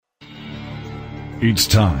It's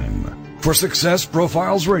time for Success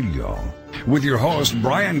Profiles Radio with your host,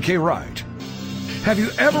 Brian K. Wright. Have you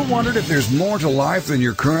ever wondered if there's more to life than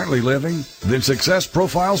you're currently living? Then Success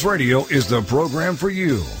Profiles Radio is the program for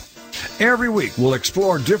you. Every week, we'll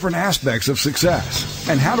explore different aspects of success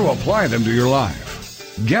and how to apply them to your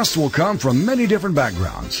life. Guests will come from many different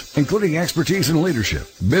backgrounds, including expertise in leadership,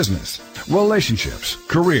 business, relationships,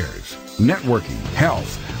 careers, networking,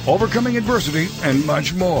 health, overcoming adversity, and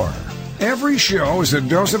much more. Every show is a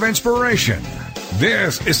dose of inspiration.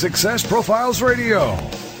 This is Success Profiles Radio.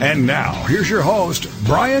 And now, here's your host,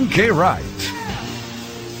 Brian K. Wright.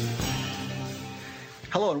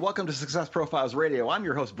 Hello and welcome to Success Profiles Radio. I'm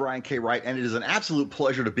your host, Brian K. Wright, and it is an absolute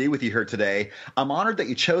pleasure to be with you here today. I'm honored that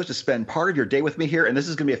you chose to spend part of your day with me here, and this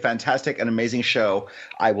is going to be a fantastic and amazing show.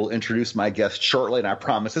 I will introduce my guest shortly, and I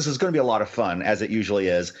promise this is going to be a lot of fun, as it usually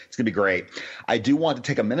is. It's going to be great. I do want to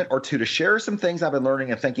take a minute or two to share some things I've been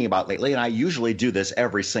learning and thinking about lately, and I usually do this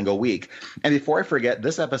every single week. And before I forget,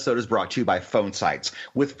 this episode is brought to you by Phone Sites.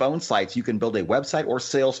 With Phone Sites, you can build a website or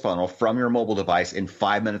sales funnel from your mobile device in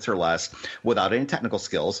 5 minutes or less without any technical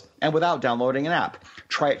skills and without downloading an app.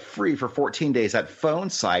 Try it free for 14 days at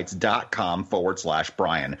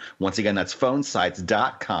phonesites.com/Brian. Once again, that's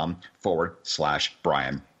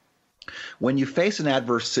phonesites.com/Brian. When you face an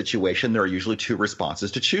adverse situation, there are usually two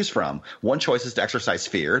responses to choose from. One choice is to exercise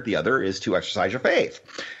fear. The other is to exercise your faith.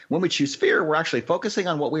 When we choose fear, we're actually focusing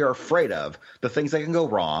on what we are afraid of, the things that can go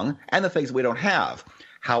wrong, and the things we don't have.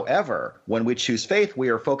 However, when we choose faith, we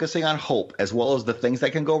are focusing on hope as well as the things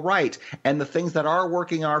that can go right and the things that are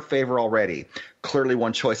working in our favor already. Clearly,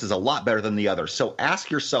 one choice is a lot better than the other. So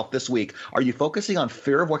ask yourself this week, are you focusing on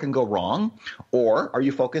fear of what can go wrong? Or are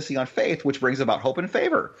you focusing on faith, which brings about hope and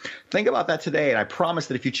favor? Think about that today, and I promise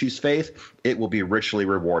that if you choose faith, it will be richly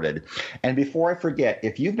rewarded. And before I forget,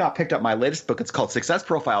 if you've not picked up my latest book, it's called Success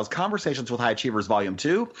Profiles, Conversations with High Achievers, Volume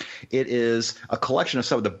 2. It is a collection of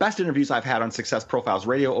some of the best interviews I've had on Success Profiles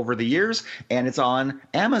Radio over the years, and it's on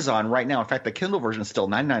Amazon right now. In fact, the Kindle version is still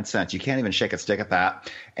 99 cents. You can't even shake a stick at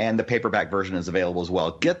that. And the paperback version is available as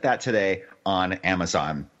well. Get that today on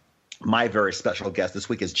Amazon. My very special guest this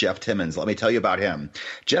week is Jeff Timmons. Let me tell you about him.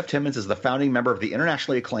 Jeff Timmons is the founding member of the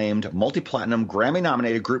internationally acclaimed, multi-platinum,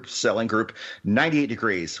 Grammy-nominated selling group 98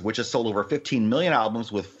 Degrees, which has sold over 15 million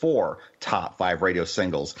albums with 4 top 5 radio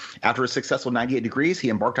singles. After a successful 98 Degrees, he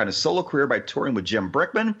embarked on his solo career by touring with Jim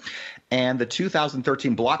Brickman, and the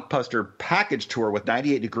 2013 blockbuster package tour with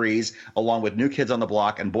 98 Degrees, along with New Kids on the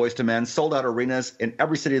Block and Boyz II Men, sold out arenas in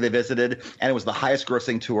every city they visited, and it was the highest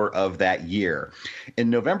grossing tour of that year. In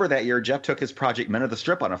November that year, Jeff took his project Men of the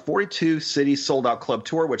Strip on a 42-city sold-out club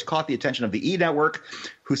tour, which caught the attention of the E! Network,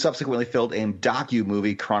 who subsequently filmed a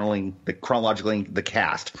docu-movie chronologically the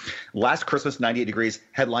cast. Last Christmas, 98 Degrees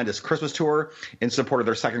headlined his Christmas tour in support of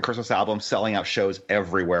their second Christmas album, selling out shows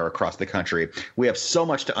everywhere across the country. We have so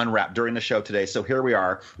much to unwrap during the show today, so here we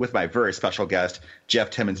are with my very special guest,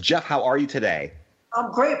 Jeff Timmons. Jeff, how are you today? I'm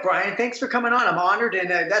great, Brian. Thanks for coming on. I'm honored, and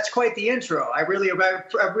that's quite the intro. I really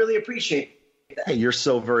appreciate that. Hey, you're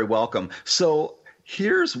so very welcome. So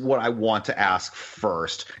here's what I want to ask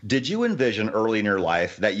first. Did you envision early in your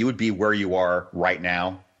life that you would be where you are right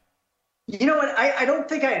now? You know what? I don't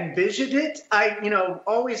think I envisioned it. I,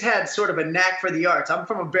 always had sort of a knack for the arts. I'm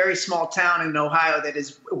from a very small town in Ohio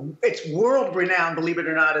it's world renowned, believe it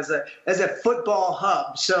or not, as a football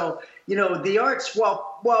hub. So, the arts,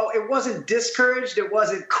 while it wasn't discouraged, it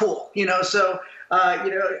wasn't cool, so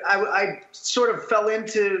I sort of fell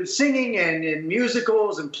into singing and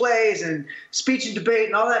musicals and plays and speech and debate,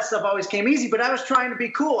 and all that stuff always came easy, but I was trying to be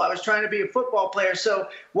cool. I was trying to be a football player. So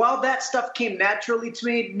while that stuff came naturally to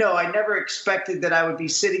me, no, I never expected that I would be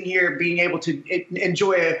sitting here being able to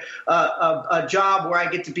enjoy a job where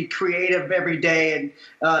I get to be creative every day.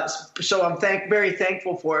 And so I'm very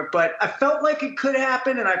thankful for it. But I felt like it could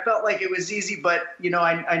happen, and I felt like it was easy, but,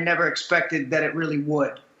 I never expected that it really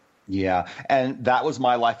would. Yeah, and that was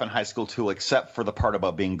my life in high school too, except for the part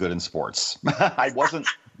about being good in sports. I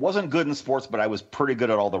wasn't good in sports, but I was pretty good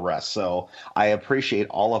at all the rest. So I appreciate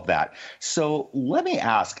all of that. So let me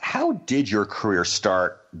ask, how did your career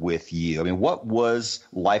start with you? I mean, what was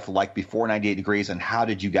life like before 98 Degrees, and how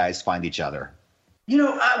did you guys find each other?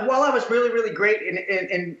 While I was really, really great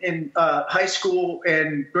in high school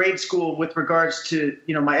and grade school with regards to,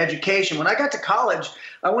 my education, when I got to college,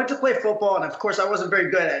 I went to play football, and of course I wasn't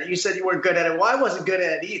very good at it. You said you weren't good at it. Well, I wasn't good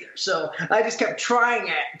at it either. So I just kept trying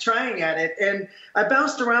at it. And I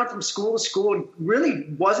bounced around from school to school and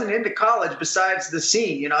really wasn't into college besides the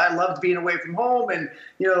scene. I loved being away from home and,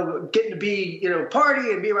 getting to be,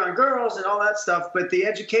 party and be around girls and all that stuff. But the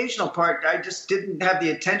educational part, I just didn't have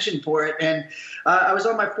the attention for it. And I was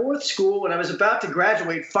on my fourth school when I was about to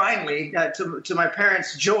graduate finally, to my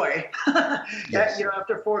parents' joy, Yes.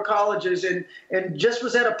 after 4 colleges, and just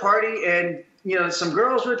was at a party, and some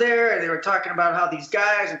girls were there, and they were talking about how these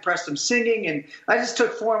guys impressed them singing, and I just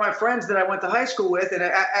took 4 of my friends that I went to high school with, and I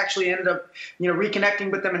actually ended up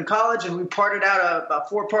reconnecting with them in college, and we parted out a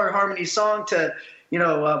 4-part harmony song to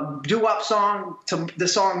doo-wop song to the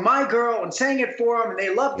song My Girl, and sang it for them, and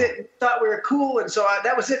they loved it and thought we were cool. And so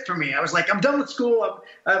that was it for me. I was like, I'm done with school.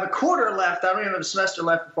 I have a quarter left. I don't even have a semester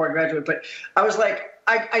left before I graduate. But I was like,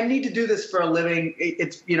 I need to do this for a living.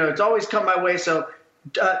 It's always come my way. So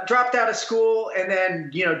dropped out of school, and then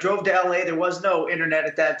drove to LA. There was no internet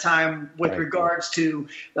at that time with regards to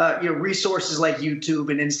resources like YouTube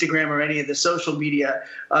and Instagram or any of the social media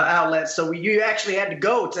outlets. So you actually had to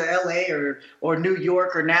go to LA or New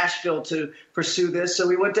York or Nashville to pursue this. So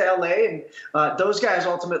we went to LA, and those guys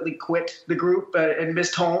ultimately quit the group and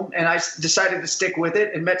missed home. And I decided to stick with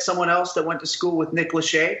it, and met someone else that went to school with Nick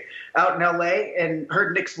Lachey out in LA, and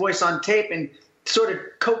heard Nick's voice on tape, and sort of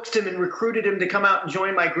coaxed him and recruited him to come out and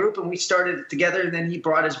join my group, and we started it together. And then he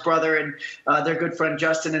brought his brother and their good friend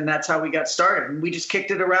Justin, and that's how we got started. And we just kicked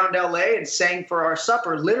it around LA and sang for our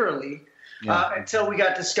supper, literally, until we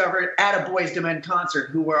got discovered at a Boyz II Men concert,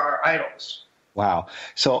 who were our idols. Wow.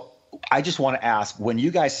 So I just want to ask, when you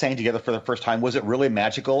guys sang together for the first time, was it really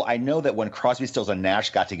magical? I know that when Crosby, Stills, and Nash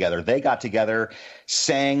got together, they got together,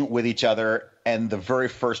 sang with each other, and the very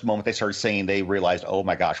first moment they started singing, they realized, oh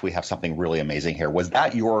my gosh, we have something really amazing here. Was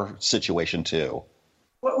that your situation too?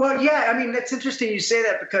 Well, yeah. I mean, it's interesting you say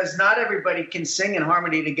that, because not everybody can sing in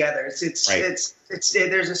harmony together.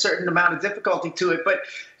 There's a certain amount of difficulty to it. But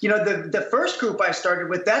the first group I started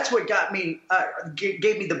with, that's what got me,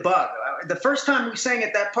 gave me the bug. The first time we sang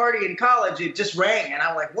at that party in college, it just rang, and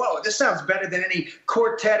I'm like, whoa, this sounds better than any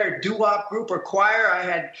quartet or doo-wop group or choir I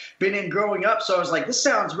had been in growing up. So I was like, this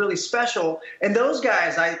sounds really special. And those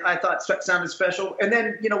guys I thought sounded special. And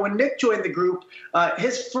then when Nick joined the group,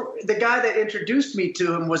 the guy that introduced me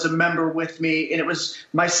to him was a member with me, and it was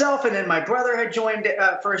myself, and then my brother had joined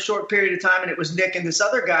for a short period of time, and it was Nick and this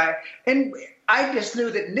other guy. And I just knew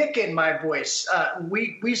that Nick and my voice,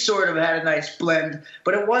 we sort of had a nice blend.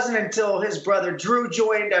 But it wasn't until his brother Drew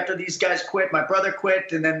joined after these guys quit. My brother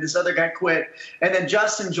quit, and then this other guy quit, and then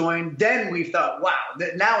Justin joined. Then we thought, wow,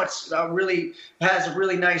 that now it's really has a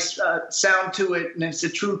really nice sound to it, and it's a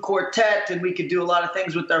true quartet, and we could do a lot of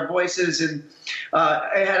things with our voices, and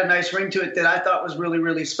it had a nice ring to it that I thought was really,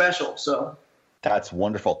 really special. So. That's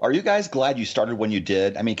wonderful. Are you guys glad you started when you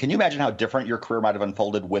did? I mean, can you imagine how different your career might have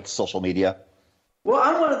unfolded with social media? Well,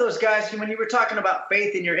 I'm one of those guys, when you were talking about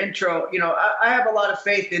faith in your intro, I have a lot of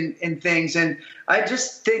faith in things, and I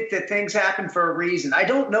just think that things happen for a reason. I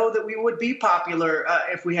don't know that we would be popular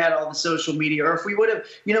if we had all the social media, or if we would have,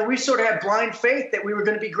 we sort of had blind faith that we were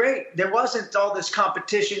going to be great. There wasn't all this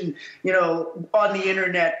competition, on the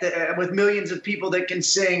internet with millions of people that can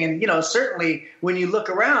sing. And, certainly when you look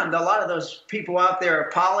around, a lot of those people out there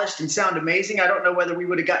are polished and sound amazing. I don't know whether we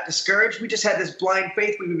would have got discouraged. We just had this blind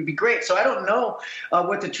faith we would be great. So I don't know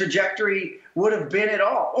what the trajectory would have been at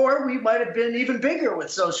all. Or we might have been even bigger with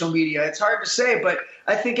social media. It's hard to say, but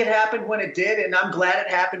I think it happened when it did, and I'm glad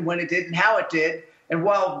it happened when it did and how it did. And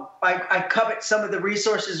while I covet some of the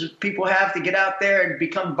resources people have to get out there and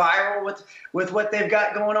become viral with what they've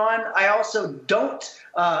got going on, I also don't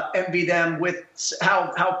envy them with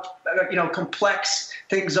how complex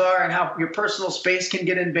things are, and how your personal space can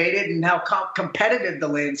get invaded, and how competitive the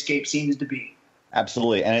landscape seems to be.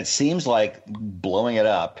 Absolutely. And it seems like blowing it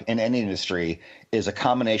up in any industry is a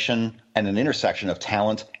combination and an intersection of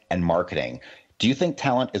talent and marketing. Do you think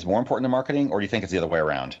talent is more important than marketing, or do you think it's the other way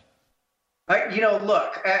around?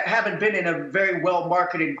 Look, having been in a very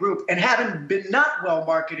well-marketed group, and having been not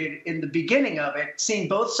well-marketed in the beginning of it, seeing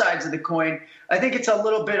both sides of the coin, I think it's a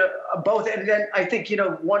little bit of both. And then I think,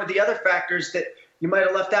 one of the other factors that you might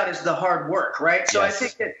have left out is the hard work, right? So yes. I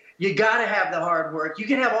think that you got to have the hard work. You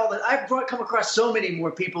can have I've come across so many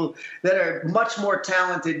more people that are much more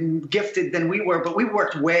talented and gifted than we were, but we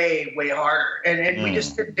worked way, way harder. And we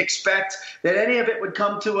just didn't expect that any of it would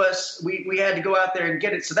come to us. We had to go out there and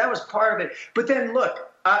get it. So that was part of it. But then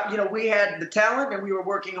look, we had the talent, and we were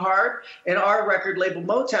working hard, and our record label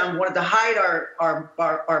Motown wanted to hide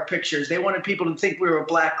our pictures. They wanted people to think we were a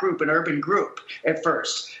black group, an urban group at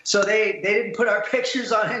first. So they didn't put our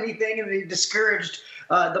pictures on anything, and they discouraged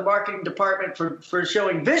the marketing department for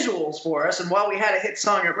showing visuals for us. And while we had a hit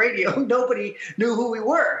song at radio, nobody knew who we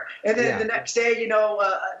were. And then the next day,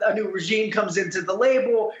 a new regime comes into the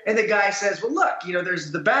label, and the guy says, well, look,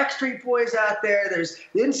 there's the Backstreet Boys out there, there's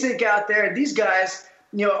the NSYNC out there, and these guys,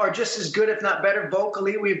 are just as good, if not better,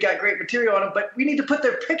 vocally. We've got great material on them, but we need to put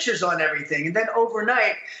their pictures on everything. And then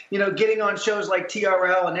overnight, getting on shows like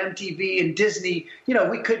TRL and MTV and Disney,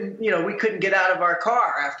 we couldn't get out of our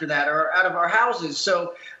car after that or out of our houses.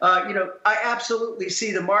 So, I absolutely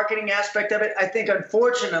see the marketing aspect of it. I think,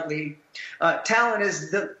 unfortunately, talent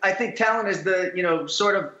is the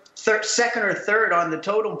sort of second or third on the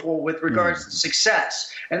totem pole with regards to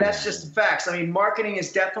success. And that's just the facts. I mean, marketing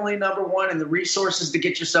is definitely number one, and the resources to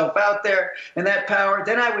get yourself out there and that power.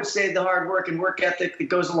 Then I would say the hard work and work ethic that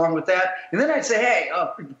goes along with that. And then I'd say, hey,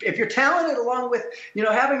 if you're talented along with,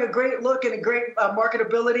 having a great look and a great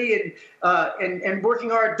marketability and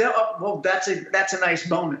working hard, well, that's a nice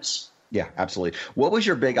bonus. Yeah, absolutely. What was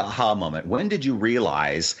your big aha moment? When did you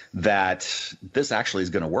realize that this actually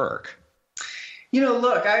is going to work?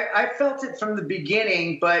 Look, I felt it from the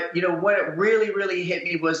beginning, but, when it really, really hit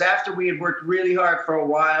me was after we had worked really hard for a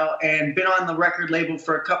while and been on the record label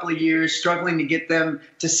for a couple of years, struggling to get them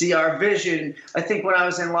to see our vision. I think when I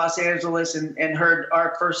was in Los Angeles and heard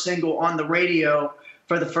our first single on the radio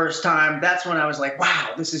for the first time, that's when I was like, wow,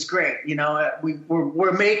 this is great.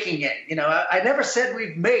 We're making it. I never said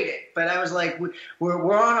we've made it, but I was like,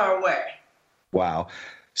 we're on our way. Wow.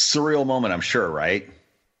 Surreal moment, I'm sure, right?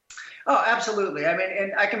 Oh, absolutely. I mean,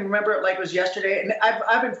 and I can remember it like it was yesterday. And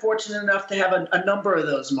I've been fortunate enough to have a number of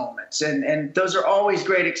those moments. And those are always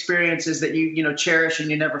great experiences that you cherish and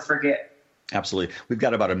you never forget. Absolutely. We've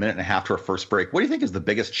got about a minute and a half to our first break. What do you think is the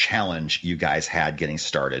biggest challenge you guys had getting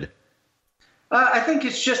started? I think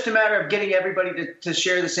it's just a matter of getting everybody to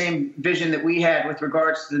share the same vision that we had with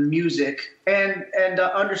regards to the music and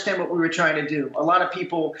understand what we were trying to do. A lot of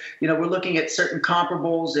people, were looking at certain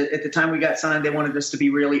comparables. At the time we got signed, they wanted us to be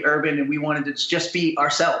really urban, and we wanted to just be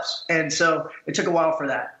ourselves. And so it took a while for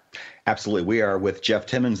that. Absolutely. We are with Jeff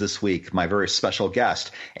Timmons this week, my very special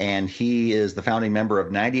guest, and he is the founding member of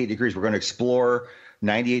 98 Degrees. We're going to explore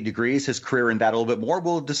 98 Degrees, his career in that a little bit more.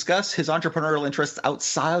 We'll discuss his entrepreneurial interests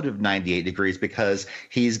outside of 98 Degrees because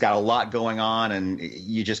he's got a lot going on and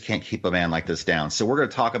you just can't keep a man like this down. So we're going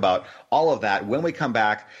to talk about all of that when we come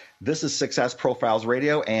back. This is Success Profiles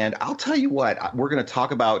Radio, and I'll tell you what, we're going to talk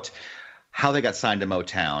about how they got signed to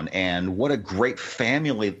Motown and what a great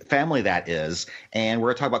family that is. And we're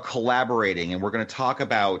going to talk about collaborating, and we're going to talk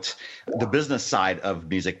about the business side of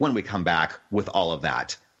music when we come back with all of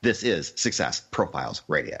that. This is Success Profiles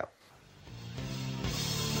Radio.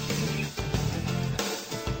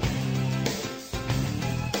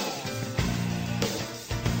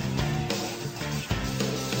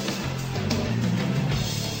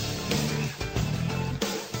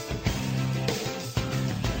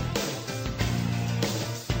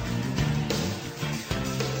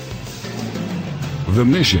 The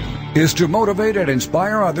mission is to motivate and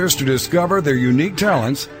inspire others to discover their unique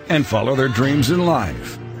talents and follow their dreams in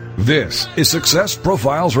life. This is Success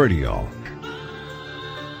Profiles Radio.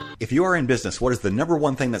 If you are in business, what is the number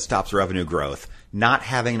one thing that stops revenue growth? Not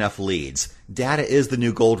having enough leads. Data is the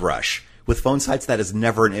new gold rush. With phone sites, that is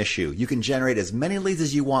never an issue. You can generate as many leads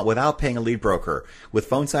as you want without paying a lead broker. With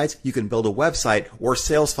phone sites, you can build a website or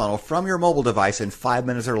sales funnel from your mobile device in 5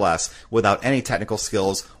 minutes or less without any technical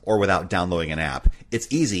skills or without downloading an app. It's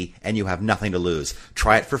easy and you have nothing to lose.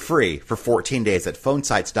 Try it for free for 14 days at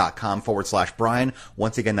phonesites.com/Brian.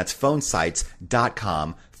 Once again, that's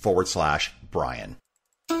phonesites.com/Brian.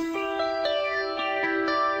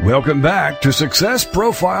 Welcome back to Success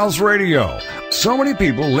Profiles Radio. So many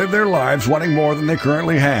people live their lives wanting more than they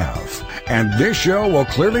currently have. And this show will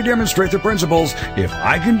clearly demonstrate the principles, if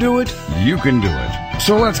I can do it, you can do it.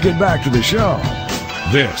 So let's get back to the show.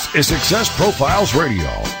 This is Success Profiles Radio.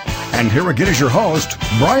 And here again is your host,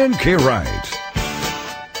 Brian K. Wright.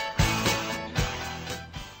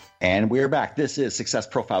 And we're back. This is Success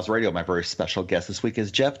Profiles Radio. My very special guest this week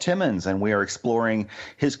is Jeff Timmons, and we are exploring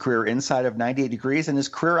his career inside of 98 Degrees and his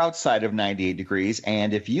career outside of 98 Degrees.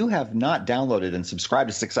 And if you have not downloaded and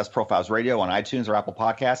subscribed to Success Profiles Radio on iTunes or Apple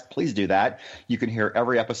Podcasts, please do that. You can hear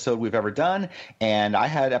every episode we've ever done. And I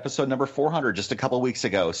had episode number 400 just a couple of weeks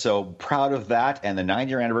ago. So proud of that. And the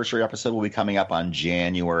 9-year anniversary episode will be coming up on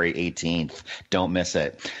January 18th. Don't miss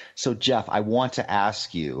it. So, Jeff, I want to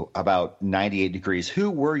ask you about 98 Degrees.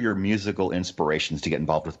 Who were your musical inspirations to get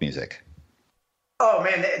involved with music? Oh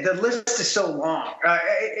man, the list is so long.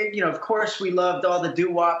 Of course, we loved all the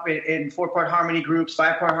doo-wop and 4-part harmony groups,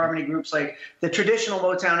 5-part harmony groups, like the traditional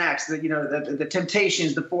Motown acts. The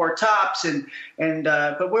Temptations, the Four Tops,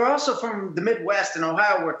 but we're also from the Midwest in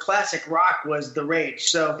Ohio, where classic rock was the rage.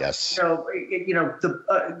 So yes,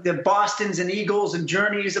 the Bostons and Eagles and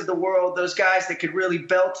Journeys of the world, those guys that could really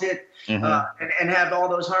belt it. And have all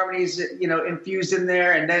those harmonies, infused in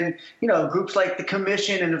there. And then, groups like the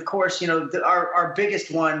Commission. And of course, our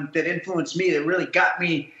biggest one that influenced me, that really got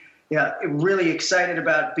me really excited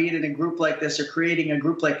about being in a group like this or creating a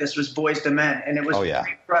group like this, was Boyz II Men. And it was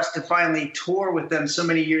great for us to finally tour with them so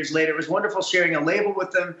many years later. It was wonderful sharing a label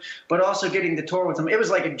with them, but also getting to tour with them. It was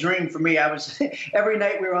like a dream for me. I was every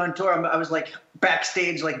night we were on tour, I was like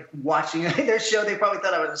backstage, like watching their show. They probably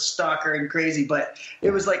thought I was a stalker and crazy, but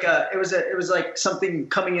it was like something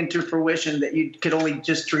coming into fruition that you could only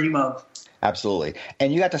just dream of. Absolutely.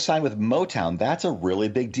 And you got to sign with Motown. That's a really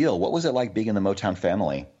big deal. What was it like being in the Motown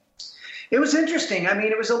family? It was interesting. I mean,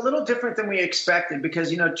 it was a little different than we expected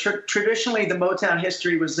because, traditionally the Motown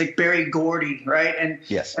history was like Berry Gordy, right? And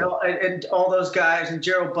yes, and all those guys, and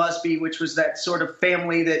Gerald Busby, which was that sort of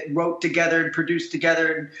family that wrote together and produced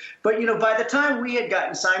together. But by the time we had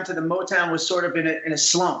gotten signed to the Motown, was sort of in a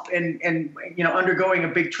slump and undergoing a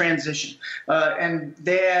big transition. And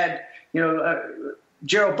they had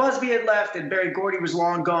Gerald Busby had left and Berry Gordy was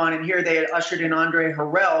long gone, and here they had ushered in Andre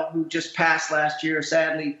Harrell, who just passed last year,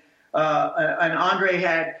 sadly. And Andre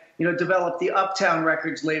had, developed the Uptown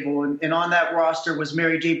Records label, and on that roster was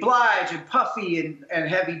Mary J. Blige and Puffy and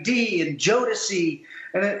Heavy D and Jodeci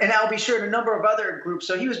and I'll Be Sure and a number of other groups.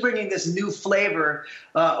 So he was bringing this new flavor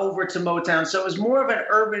over to Motown. So it was more of an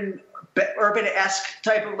urban-esque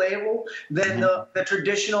type of label than the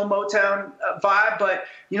traditional Motown vibe. But,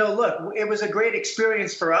 look, it was a great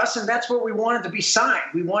experience for us, and that's where we wanted to be signed.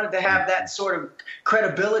 We wanted to have that sort of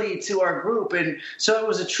credibility to our group. And so it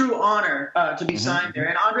was a true honor to be signed there.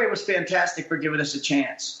 And Andre was fantastic for giving us a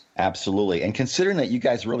chance. Absolutely. And considering that you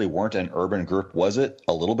guys really weren't an urban group, was it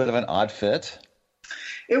a little bit of an odd fit?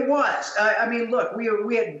 It was. I mean, look,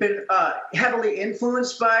 we had been heavily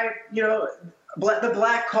influenced by, the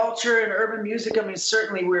black culture and urban music. I mean,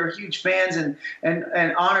 certainly we were huge fans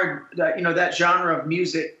and honored, that genre of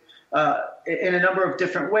music in a number of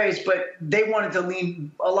different ways. But they wanted to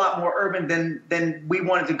lean a lot more urban than we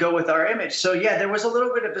wanted to go with our image. So, yeah, there was a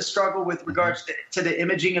little bit of a struggle with regards to the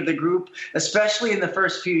imaging of the group, especially in the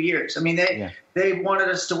first few years. I mean, they wanted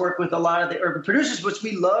us to work with a lot of the urban producers, which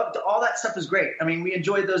we loved. All that stuff was great. I mean, we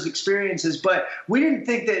enjoyed those experiences, but we didn't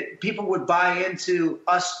think that people would buy into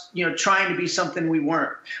us, trying to be something we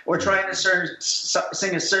weren't, or trying to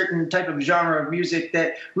sing a certain type of genre of music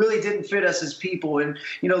that really didn't fit us as people. And,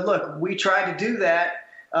 look, we tried to do that.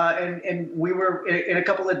 And we were in a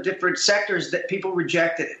couple of different sectors that people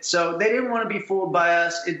rejected it. So they didn't want to be fooled by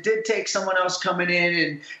us. It did take someone else coming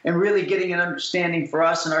in and really getting an understanding for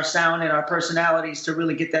us and our sound and our personalities to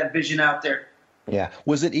really get that vision out there. Yeah.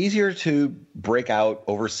 Was it easier to break out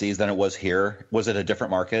overseas than it was here? Was it a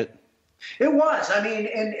different market? It was. I mean,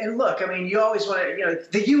 and look, I mean, you always want to,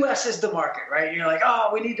 the U.S. is the market, right? You're like,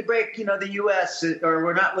 oh, we need to break, the U.S. or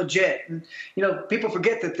we're not legit. And, people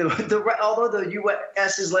forget that although the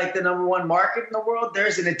U.S. is like the number one market in the world,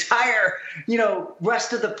 there's an entire,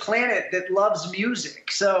 rest of the planet that loves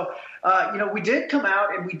music. So, we did come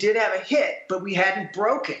out and we did have a hit, but we hadn't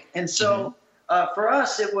broken. And so for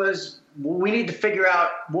us, it was, we need to figure out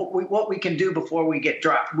what we can do before we get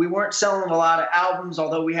dropped. We weren't selling a lot of albums,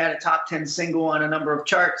 although we had a top 10 single on a number of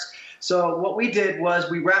charts. So what we did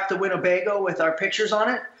was we wrapped a Winnebago with our pictures on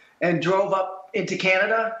it and drove up into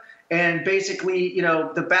Canada. And basically,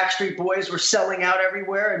 the Backstreet Boys were selling out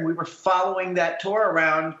everywhere, and we were following that tour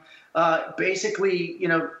around, basically,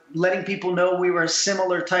 letting people know we were a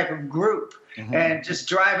similar type of group. And just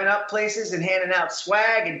driving up places and handing out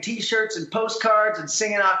swag and T-shirts and postcards and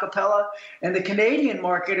singing a cappella. And the Canadian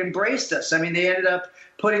market embraced us. I mean, they ended up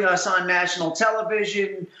putting us on national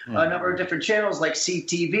television, a number of different channels like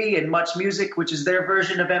CTV and Much Music, which is their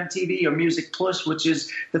version of MTV, or Music Plus, which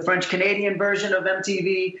is the French-Canadian version of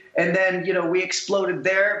MTV. And then, we exploded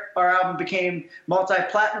there. Our album became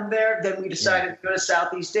multi-platinum there. Then we decided to go to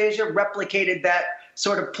Southeast Asia, replicated that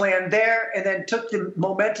sort of plan there, and then took the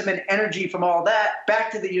momentum and energy from all that back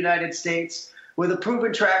to the United States with a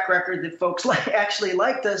proven track record that folks actually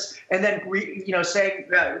liked us, and then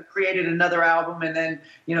created another album, and then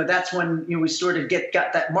that's when we sort of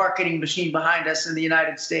got that marketing machine behind us in the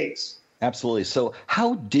United States. Absolutely. So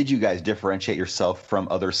how did you guys differentiate yourself from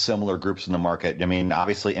other similar groups in the market? I mean,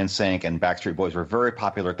 obviously NSYNC and Backstreet Boys were very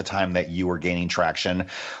popular at the time that you were gaining traction.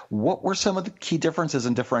 What were some of the key differences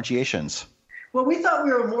and differentiations? Well, we thought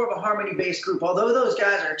we were more of a harmony-based group, although those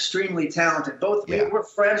guys are extremely talented. We're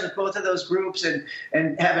friends with both of those groups and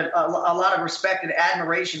have a lot of respect and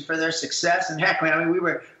admiration for their success. And heck, man, I mean,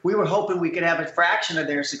 we were hoping we could have a fraction of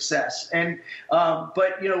their success. And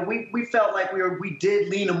but we felt like we did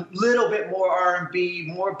lean a little bit more R&B,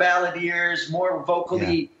 more balladeers, more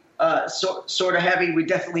vocally sort of heavy. We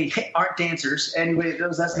definitely aren't dancers. Anybody that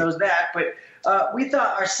knows us knows that, but. We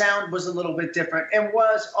thought our sound was a little bit different, and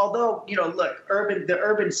although look, the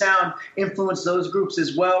urban sound influenced those groups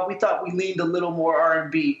as well. We thought we leaned a little more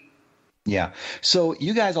R&B. Yeah. So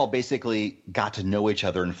you guys all basically got to know each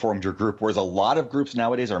other and formed your group, whereas a lot of groups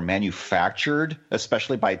nowadays are manufactured,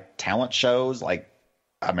 especially by talent shows like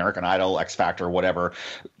American Idol, X Factor, whatever.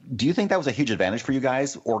 Do you think that was a huge advantage for you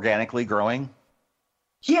guys organically growing?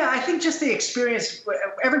 Yeah, I think just the experience,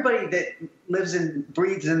 everybody that lives and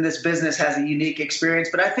breathes in this business has a unique experience,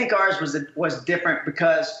 but I think ours was different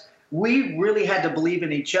because we really had to believe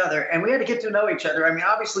in each other and we had to get to know each other. I mean,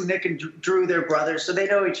 obviously Nick and Drew, they're brothers, so they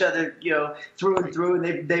know each other, through and through,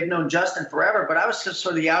 and they've known Justin forever, but I was just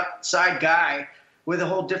sort of the outside guy with a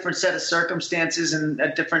whole different set of circumstances and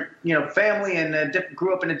a different, family and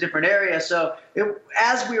grew up in a different area. So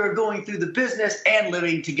as we were going through the business and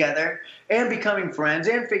living together and becoming friends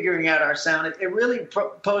and figuring out our sound, it really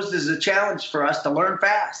posed as a challenge for us to learn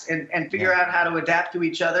fast and figure out how to adapt to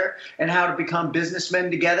each other and how to become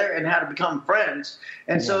businessmen together and how to become friends.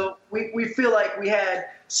 And so we feel like we had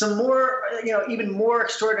some more, even more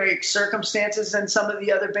extraordinary circumstances than some of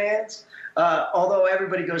the other bands. Although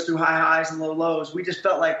everybody goes through high highs and low lows, we just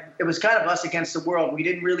felt like it was kind of us against the world. We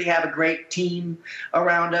didn't really have a great team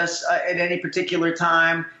around us at any particular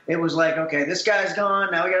time. It was like, okay, this guy's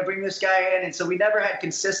gone, now we got to bring this guy in. And so we never had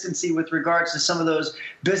consistency with regards to some of those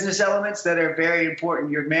business elements that are very important.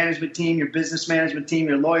 Your management team, your business management team,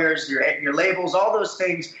 your lawyers, your labels, all those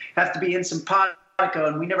things have to be in some pot.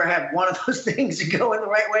 And we never had one of those things to go in the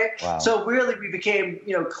right way. Wow. So really we became,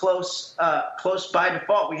 close by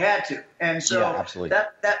default. We had to. And so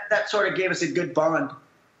that sort of gave us a good bond.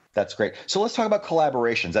 That's great. So let's talk about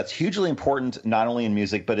collaborations. That's hugely important, not only in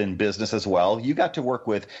music, but in business as well. You got to work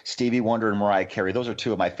with Stevie Wonder and Mariah Carey. Those are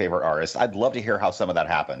two of my favorite artists. I'd love to hear how some of that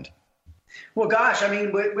happened. Well, gosh, I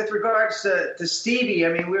mean, with regards to Stevie,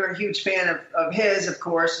 I mean, we're a huge fan of his, of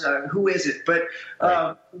course. Who is it? But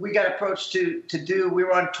we got approached we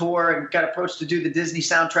were on tour and got approached to do the Disney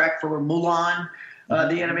soundtrack for Mulan,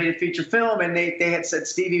 the animated feature film. And they had said,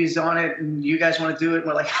 Stevie's on it and you guys want to do it? And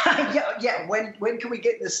we're like, yeah, when can we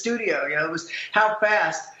get in the studio? It was how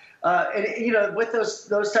fast. And with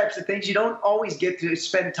those types of things, you don't always get to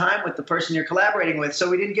spend time with the person you're collaborating with. So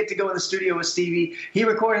we didn't get to go in the studio with Stevie. He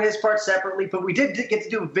recorded his part separately, but we did get to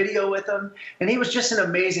do a video with him. And he was just an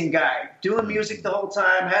amazing guy, doing music the whole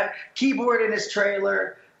time, had keyboard in his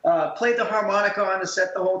trailer, played the harmonica on the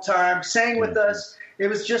set the whole time, sang with us. It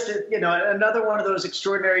was just another one of those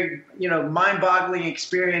extraordinary, mind-boggling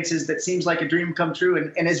experiences that seems like a dream come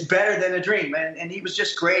true and is better than a dream. And he was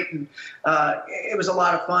just great, and it was a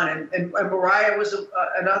lot of fun. And Mariah was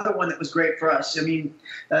another one that was great for us. I mean,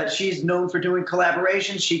 she's known for doing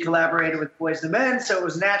collaborations. She collaborated with Boyz II Men, so it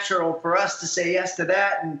was natural for us to say yes to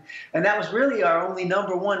that. And that was really our only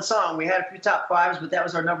number one song. We had a few top fives, but that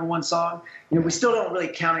was our number one song. We still don't really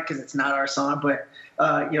count it because it's not our song, but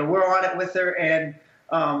we're on it with her, and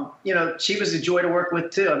she was a joy to work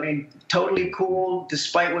with too. I mean, totally cool,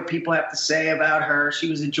 despite what people have to say about her. She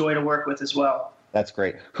was a joy to work with as well. That's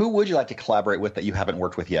great. Who would you like to collaborate with that you haven't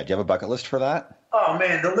worked with yet? Do you have a bucket list for that? Oh,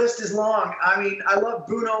 man, the list is long. I mean, I love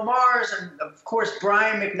Bruno Mars, and of course,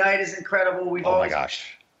 Brian McKnight is incredible. We've always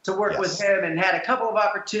to work with him and had a couple of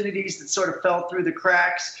opportunities that sort of fell through the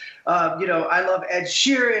cracks. I love Ed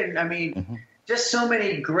Sheeran. I mean, just so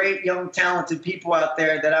many great, young, talented people out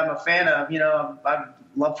there that I'm a fan of. I'd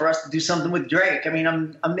love for us to do something with Drake. I mean,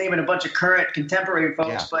 I'm naming a bunch of current contemporary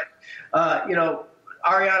folks, but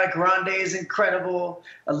Ariana Grande is incredible.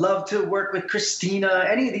 I love to work with Christina.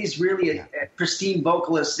 Any of these really pristine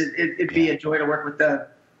vocalists, it'd be a joy to work with them.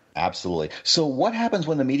 Absolutely. So what happens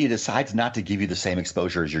when the media decides not to give you the same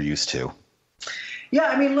exposure as you're used to? Yeah,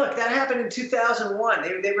 I mean, look, that happened in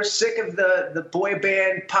 2001. They were sick of the boy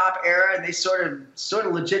band pop era, and they sort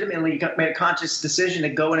of legitimately made a conscious decision to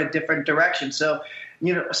go in a different direction. So,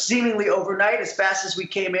 seemingly overnight, as fast as we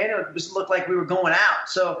came in, it looked like we were going out.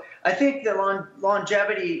 So I think the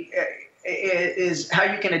longevity is how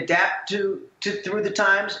you can adapt to through the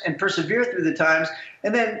times and persevere through the times,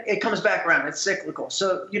 and then it comes back around. It's cyclical.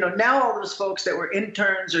 So now all those folks that were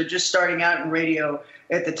interns or just starting out in radio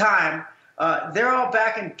at the time, they're all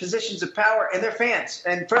back in positions of power, and they're fans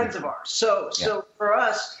and friends of ours. So for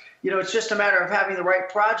us, it's just a matter of having the right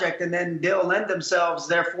project, and then they'll lend themselves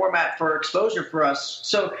their format for exposure for us.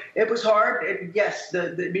 So it was hard. And yes,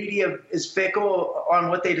 the media is fickle on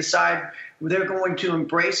what they decide they're going to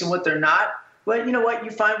embrace and what they're not. But you know what?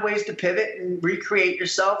 You find ways to pivot and recreate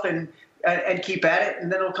yourself and keep at it,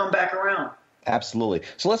 and then it'll come back around. Absolutely.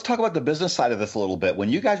 So let's talk about the business side of this a little bit. When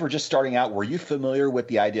you guys were just starting out, were you familiar with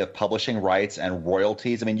the idea of publishing rights and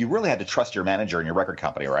royalties? I mean, you really had to trust your manager and your record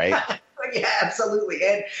company, right? Yeah, absolutely.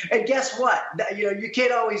 And guess what? You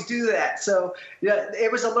can't always do that. So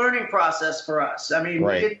it was a learning process for us. I mean,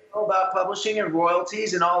 right. We didn't know about publishing and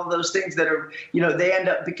royalties and all of those things that are, they end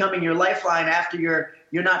up becoming your lifeline after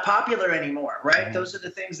you're not popular anymore, right? Mm-hmm. Those are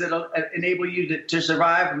the things that enable you to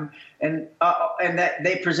survive and that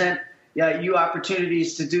they present you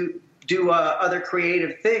opportunities to do other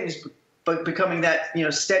creative things, but becoming that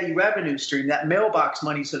steady revenue stream, that mailbox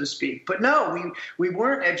money, so to speak. But no, we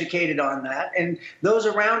weren't educated on that, and those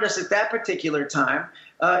around us at that particular time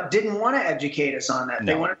didn't want to educate us on that.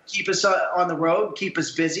 No. They wanted to keep us on the road, keep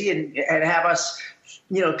us busy, and have us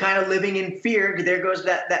kind of living in fear. There goes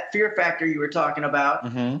that fear factor you were talking about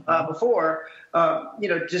before.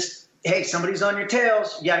 Just, hey, somebody's on your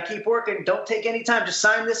tails. You got to keep working. Don't take any time. Just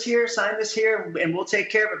sign this here, and we'll take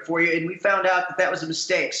care of it for you. And we found out that was a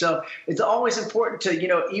mistake. So it's always important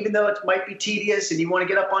to, even though it might be tedious and you want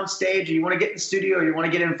to get up on stage or you want to get in the studio or you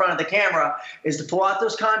want to get in front of the camera, is to pull out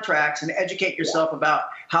those contracts and educate yourself about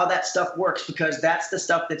how that stuff works, because that's the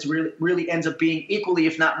stuff that's really ends up being equally,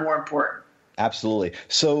 if not more important. Absolutely.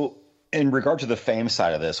 So in regard to the fame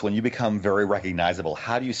side of this, when you become very recognizable,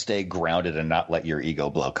 how do you stay grounded and not let your ego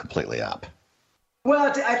blow completely up?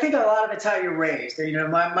 Well, I think a lot of it's how you're raised.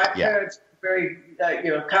 My parents were very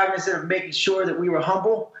cognizant of making sure that we were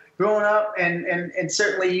humble growing up, and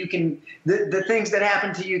certainly you can the things that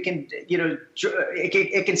happen to you can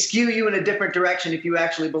it can skew you in a different direction if you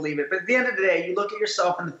actually believe it. But at the end of the day, you look at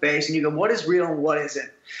yourself in the face and you go, what is real and what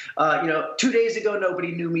isn't? 2 days ago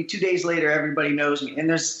nobody knew me. 2 days later everybody knows me, and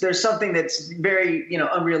there's something that's very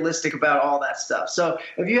unrealistic about all that stuff. So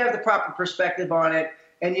if you have the proper perspective on it,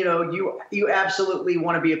 and you absolutely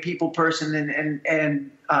want to be a people person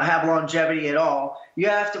and have longevity at all, you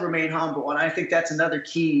have to remain humble. And I think that's another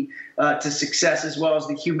key to success, as well as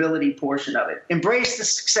the humility portion of it. Embrace the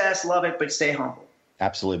success, love it, but stay humble.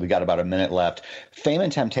 Absolutely. We got about a minute left. Fame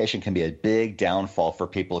and temptation can be a big downfall for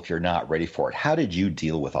people if you're not ready for it. How did you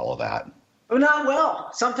deal with all of that? Well, not well.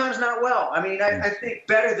 Sometimes not well. I mean, I think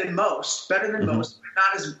better than most, but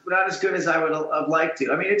not as good as I would have liked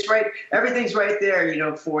to. I mean, it's right. Everything's right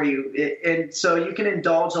there, for you. And so you can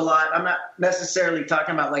indulge a lot. I'm not necessarily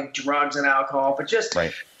talking about like drugs and alcohol, but just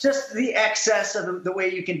the excess of the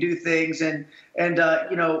way you can do things. So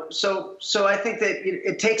I think that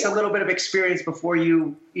it takes a little bit of experience before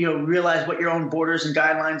you realize what your own borders and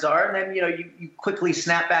guidelines are. And then, you quickly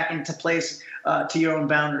snap back into place to your own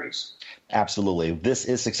boundaries. Absolutely. This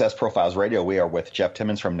is Success Profiles Radio. We are with Jeff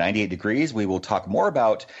Timmons from 98 Degrees. We will talk more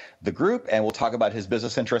about the group, and we'll talk about his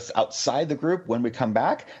business interests outside the group when we come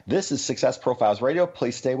back. This is Success Profiles Radio.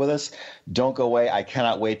 Please stay with us. Don't go away. I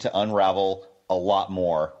cannot wait to unravel a lot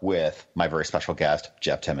more with my very special guest,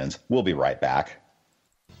 Jeff Timmons. We'll be right back.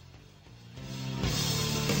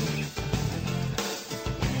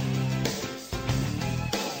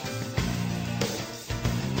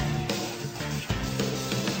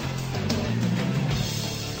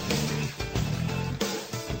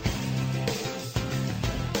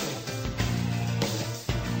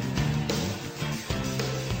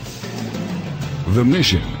 The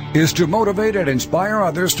mission is to motivate and inspire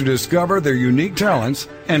others to discover their unique talents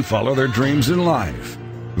and follow their dreams in life.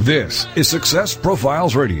 This is Success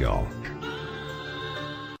Profiles Radio.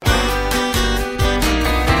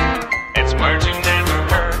 It's words you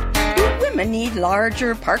never heard. Do women need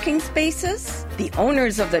larger parking spaces? The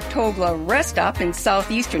owners of the Togla rest stop in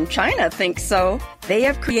southeastern China think so. They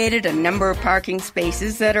have created a number of parking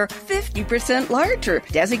spaces that are 50% larger,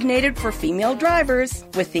 designated for female drivers,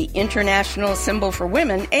 with the international symbol for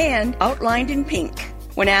women and outlined in pink.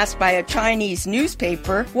 When asked by a Chinese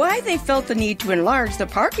newspaper why they felt the need to enlarge the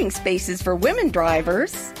parking spaces for women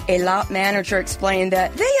drivers, a lot manager explained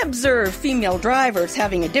that they observed female drivers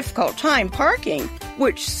having a difficult time parking,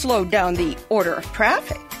 which slowed down the order of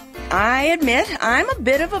traffic. I admit I'm a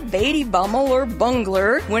bit of a baby bummel or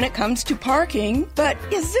bungler when it comes to parking, but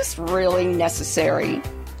is this really necessary?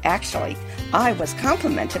 Actually, I was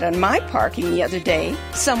complimented on my parking the other day.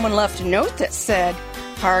 Someone left a note that said,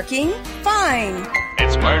 "Parking, fine."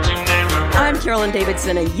 It's words you never heard. I'm Carolyn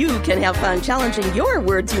Davidson, and you can have fun challenging your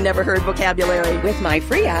words you never heard vocabulary with my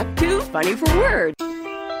free app, Too Funny for Words.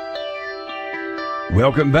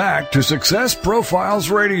 Welcome back to Success Profiles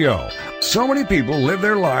Radio. So many people live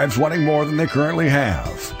their lives wanting more than they currently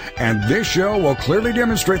have. And this show will clearly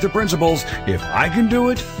demonstrate the principles, if I can do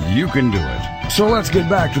it, you can do it. So let's get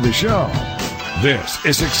back to the show. This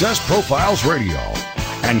is Success Profiles Radio.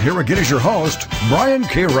 And here again is your host, Brian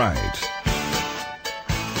K. Wright.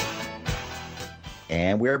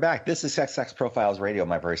 And we're back. This is Success Profiles Radio.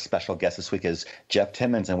 My very special guest this week is Jeff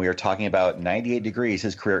Timmons, and we are talking about 98 Degrees,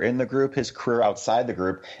 his career in the group, his career outside the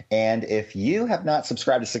group. And if you have not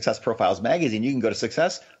subscribed to Success Profiles Magazine, you can go to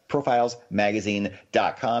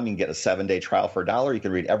successprofilesmagazine.com. You can get a 7-day trial for $1. You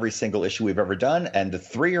can read every single issue we've ever done. And the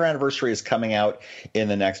 3-year anniversary is coming out in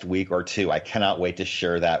the next week or two. I cannot wait to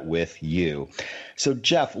share that with you. So,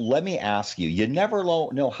 Jeff, let me ask you, you never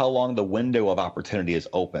know how long the window of opportunity is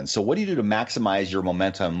open. So what do you do to maximize your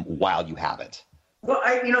momentum while you have it? Well,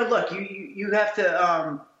 look, you have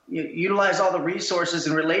to utilize all the resources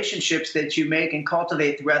and relationships that you make and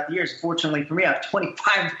cultivate throughout the years. Fortunately for me, I have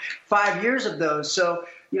 25 years of those. So,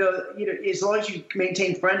 as long as you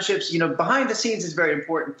maintain friendships, behind the scenes is very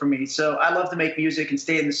important for me. So I love to make music and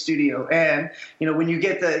stay in the studio. And, when you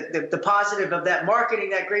get the positive of that marketing,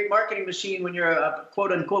 that great marketing machine, when you're a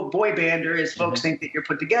quote unquote boy bander, is folks think that you're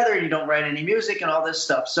put together and you don't write any music and all this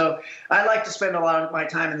stuff. So I like to spend a lot of my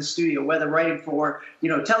time in the studio, whether writing for,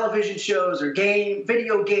 television shows or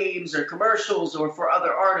video games or commercials or for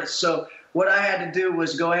other artists. So what I had to do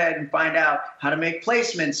was go ahead and find out how to make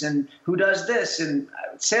placements and who does this and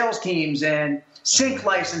sales teams and sync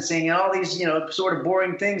licensing and all these, sort of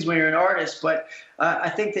boring things when you're an artist. But I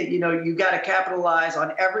think that, you got to capitalize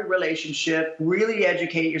on every relationship, really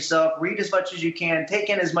educate yourself, read as much as you can, take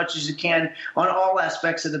in as much as you can on all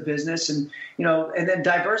aspects of the business and then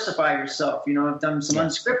diversify yourself. I've done some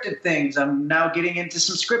unscripted things. I'm now getting into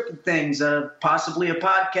some scripted things, possibly a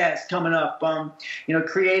podcast coming up,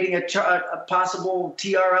 creating a possible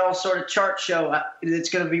TRL sort of chart show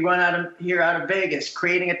that's going to be run out of Vegas,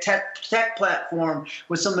 creating a tech platform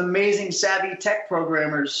with some amazing savvy tech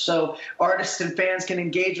programmers so artists and fans can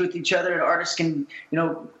engage with each other and artists can,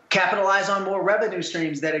 capitalize on more revenue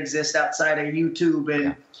streams that exist outside of YouTube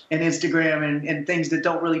and Instagram and things that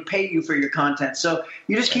don't really pay you for your content. So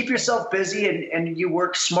you just keep yourself busy and you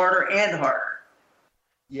work smarter and harder.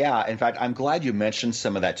 Yeah, in fact, I'm glad you mentioned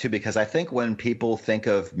some of that too, because I think when people think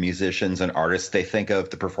of musicians and artists, they think of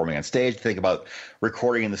the performing on stage, think about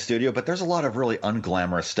recording in the studio, but there's a lot of really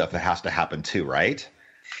unglamorous stuff that has to happen too, right?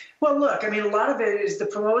 Well, look, a lot of it is the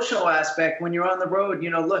promotional aspect. When you're on the road,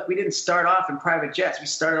 look, we didn't start off in private jets. We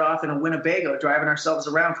started off in a Winnebago, driving ourselves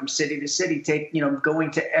around from city to city,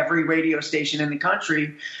 going to every radio station in the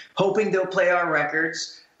country, hoping they'll play our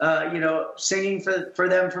records, singing for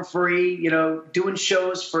them for free, doing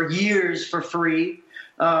shows for years for free.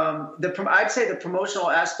 I'd say the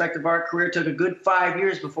promotional aspect of our career took a good 5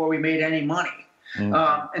 years before we made any money. And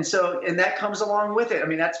that comes along with it.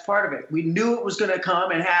 That's part of it. We knew it was going to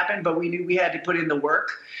come and happen, but we knew we had to put in the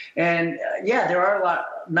work. And there are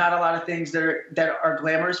not a lot of things that are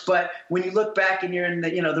glamorous. But when you look back and you're in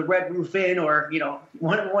the Red Roof Inn or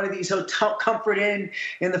one of these hotel Comfort Inn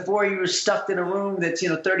in the 4 years stuffed in a room that's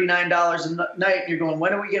 $39 a night, and you're going,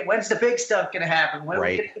 when's the big stuff going to happen? When are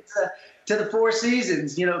we going to get to the Four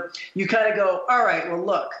Seasons? You kind of go, all right, well,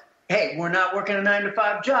 look. Hey, we're not working a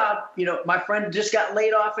 9-to-5 job. My friend just got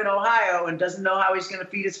laid off in Ohio and doesn't know how he's going to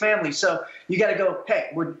feed his family. So you got to go, hey,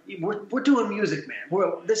 we're doing music, man.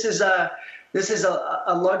 This is a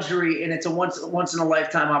luxury, and it's a once in a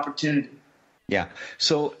lifetime opportunity. Yeah.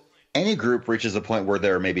 So any group reaches a point where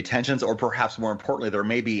there may be tensions, or perhaps more importantly, there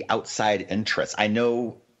may be outside interests. I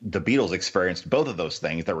know the Beatles experienced both of those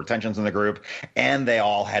things. There were tensions in the group, and they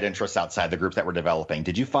all had interests outside the group that were developing.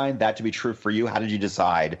 Did you find that to be true for you? How did you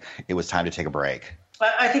decide it was time to take a break?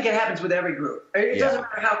 I think it happens with every group. It doesn't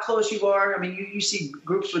matter how close you are. You see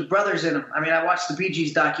groups with brothers in them. I watched the Bee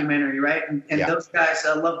Gees documentary, right? And those guys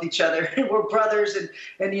loved each other and were brothers.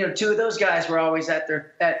 And two of those guys were always at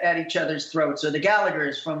each other's throats. Or the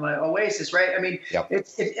Gallaghers from Oasis, right?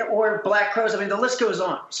 Or Black Crowes. The list goes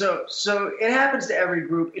on. So it happens to every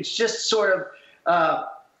group. It's just sort of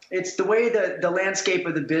it's the way the landscape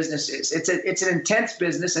of the business is. It's an intense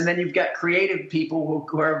business, and then you've got creative people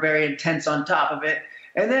who are very intense on top of it.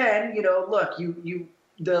 And then, look,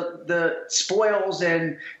 the spoils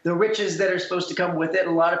and the riches that are supposed to come with it,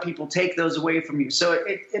 a lot of people take those away from you. So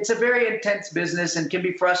it's a very intense business and can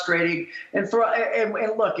be frustrating. And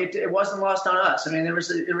look, it wasn't lost on us.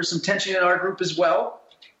 There was some tension in our group as well.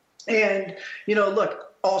 And,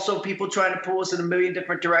 look, also people trying to pull us in a million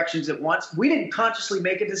different directions at once. We didn't consciously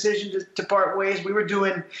make a decision to part ways. We were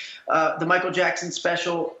doing the Michael Jackson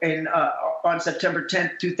special on September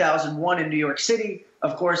 10th, 2001 in New York City.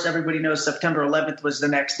 Of course, everybody knows September 11th was the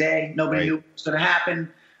next day. Nobody knew what was going to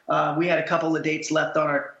happen. We had a couple of dates left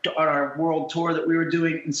on our world tour that we were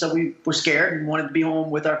doing, and so we were scared and wanted to be home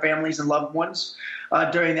with our families and loved ones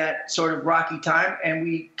during that sort of rocky time, and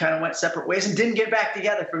we kind of went separate ways and didn't get back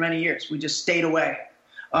together for many years. We just stayed away.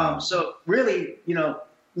 So really,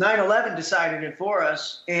 9/11 decided it for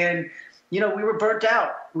us, and we were burnt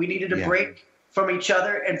out. We needed a break from each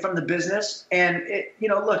other and from the business. And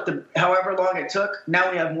however long it took, now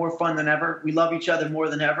we have more fun than ever. We love each other more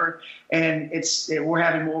than ever. And we're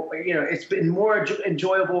having more, it's been more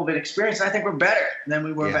enjoyable of an experience. And I think we're better than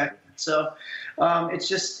we were back then. So it's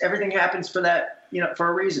just, everything happens for that, for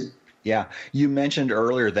a reason. Yeah. You mentioned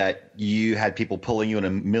earlier that you had people pulling you in a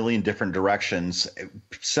million different directions.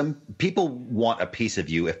 Some people want a piece of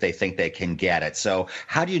you if they think they can get it. So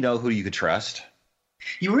how do you know who you could trust?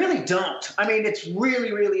 You really don't. I mean, it's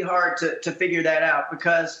really, really hard to figure that out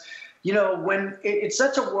because, when it's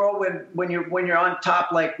such a world when you're on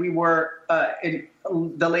top like we were in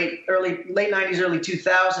the late 90s, early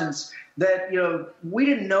 2000s, that, we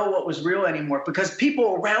didn't know what was real anymore because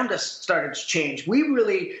people around us started to change. We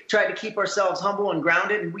really tried to keep ourselves humble and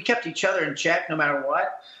grounded, and we kept each other in check no matter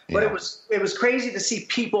what. But it was crazy to see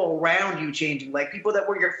people around you changing, like people that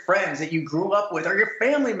were your friends that you grew up with or your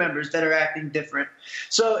family members that are acting different.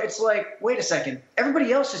 So it's like, wait a second,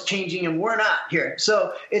 everybody else is changing and we're not here.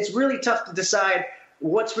 So it's really tough to decide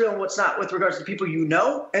what's real and what's not with regards to people you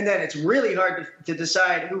know. And then it's really hard to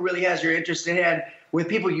decide who really has your interest in hand with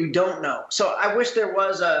people you don't know. So I wish there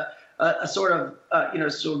was a sort of,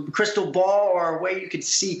 sort of crystal ball or a way you could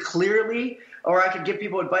see clearly, or I could give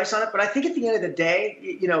people advice on it. But I think at the end of the day,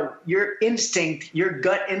 your instinct, your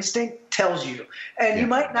gut instinct tells you. And you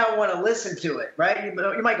might not want to listen to it, right?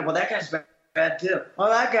 You might go, well, that guy's bad too. Well,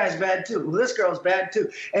 that guy's bad too. Well, this girl's bad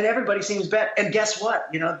too. And everybody seems bad. And guess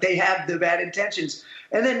what? They have the bad intentions.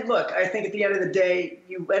 And then, look, I think at the end of the day,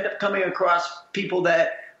 you end up coming across people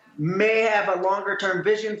that may have a longer-term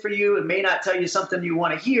vision for you and may not tell you something you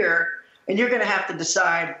want to hear. And you're going to have to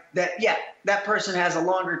decide that, that person has a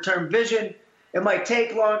longer-term vision. It might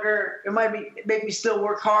take longer. It might make me still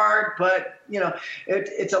work hard, but,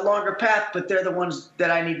 it's a longer path, but they're the ones that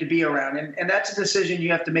I need to be around. And that's a decision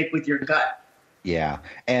you have to make with your gut. Yeah.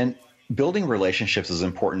 And building relationships is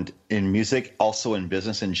important in music, also in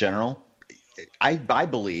business in general. I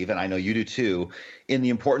believe, and I know you do too, in the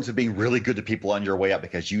importance of being really good to people on your way up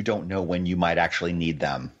because you don't know when you might actually need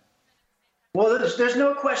them. Well, there's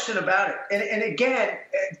no question about it. And again,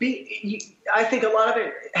 I think a lot of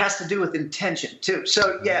it has to do with intention too.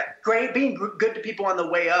 So great. Being good to people on the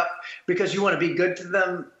way up because you want to be good to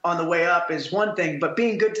them on the way up is one thing, but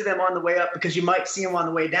being good to them on the way up because you might see them on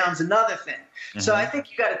the way down is another thing. Mm-hmm. So I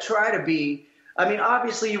think you got to try to be,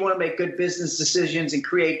 obviously you want to make good business decisions and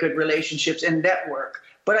create good relationships and network.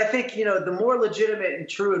 But I think, the more legitimate and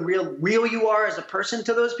true and real you are as a person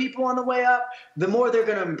to those people on the way up, the more they're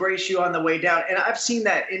going to embrace you on the way down. And I've seen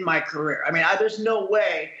that in my career. there's no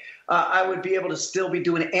way I would be able to still be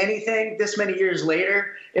doing anything this many years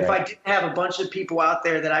later if I didn't have a bunch of people out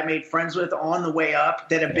there that I made friends with on the way up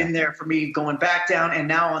that have been there for me going back down and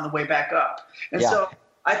now on the way back up. And so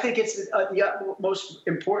I think it's the utmost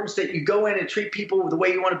importance that you go in and treat people the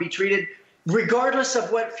way you want to be treated, regardless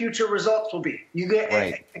of what future results will be. You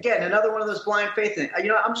get again another one of those blind faith things.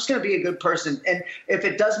 I'm just going to be a good person, and if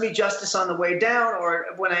it does me justice on the way down, or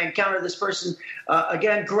when I encounter this person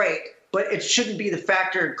again, great. But it shouldn't be the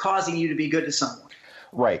factor causing you to be good to someone.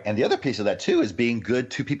 Right. And the other piece of that, too, is being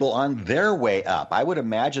good to people on their way up. I would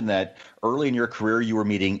imagine that early in your career, you were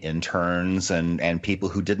meeting interns and people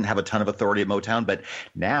who didn't have a ton of authority at Motown. But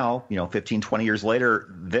now, 15, 20 years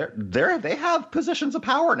later, they have positions of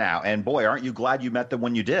power now. And boy, aren't you glad you met them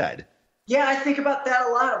when you did? Yeah, I think about that a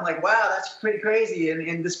lot. I'm like, wow, that's pretty crazy.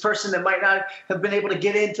 And this person that might not have been able to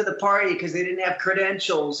get into the party because they didn't have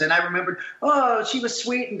credentials. And I remembered, she was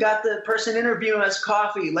sweet and got the person interviewing us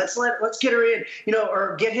coffee. Let's get her in,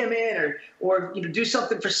 or get him in, or do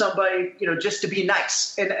something for somebody, just to be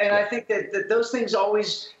nice. And I think that those things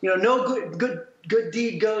always, no good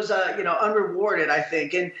deed goes, unrewarded, I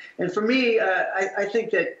think. And for me, I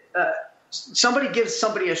think that somebody gives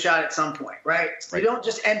somebody a shot at some point, right? You don't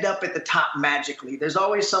just end up at the top magically. There's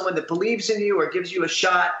always someone that believes in you or gives you a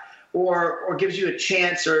shot or gives you a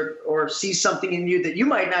chance or sees something in you that you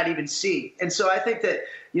might not even see. And so I think that,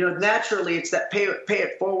 naturally it's that pay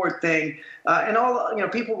it forward thing. And all,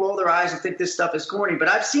 people roll their eyes and think this stuff is corny, but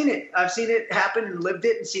I've seen it happen and lived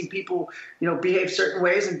it and seen people, behave certain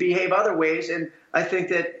ways and behave other ways. And I think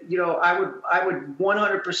that, I would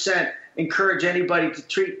 100% encourage anybody to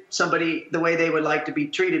treat somebody the way they would like to be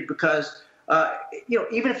treated, because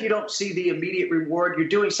even if you don't see the immediate reward, you're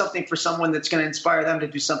doing something for someone that's going to inspire them to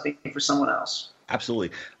do something for someone else.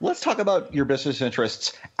 Absolutely. Let's talk about your business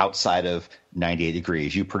interests outside of 98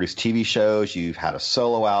 Degrees. You produce TV shows. You've had a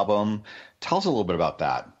solo album. Tell us a little bit about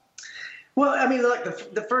that. Well, I mean, like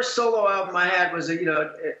the first solo album I had was, an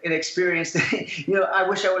experience that, I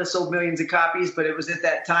wish I would have sold millions of copies, but it was at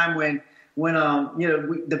that time when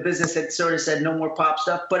the business had sort of said no more pop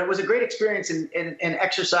stuff. But it was a great experience and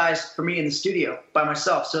exercise for me in the studio by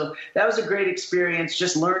myself. So that was a great experience,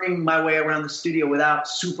 just learning my way around the studio without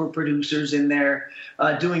super producers in there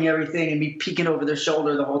doing everything and me peeking over their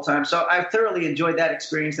shoulder the whole time. So I thoroughly enjoyed that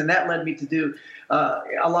experience, and that led me to do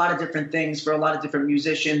a lot of different things for a lot of different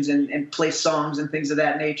musicians and play songs and things of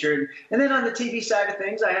that nature. And then on the TV side of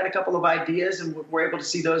things, I had a couple of ideas and were able to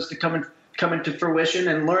see those to come into fruition,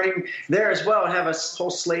 and learning there as well, and have a whole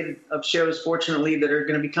slate of shows, fortunately, that are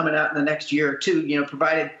going to be coming out in the next year or two,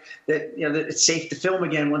 provided that, that it's safe to film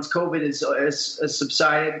again once COVID is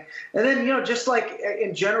subsided. And then, just like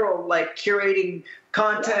in general, like curating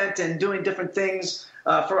content and doing different things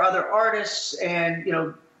for other artists,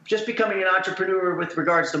 and, just becoming an entrepreneur with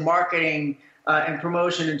regards to marketing and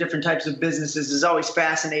promotion and different types of businesses has always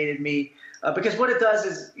fascinated me. Because what it does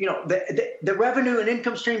is, the revenue and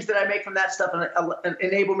income streams that I make from that stuff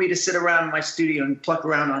enable me to sit around in my studio and pluck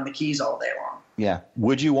around on the keys all day long. Yeah.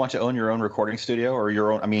 Would you want to own your own recording studio or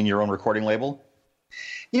your own recording label?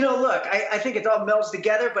 Look, I think it all melds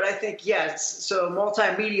together, but I think, yes. So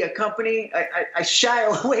multimedia company, I shy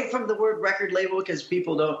away from the word record label because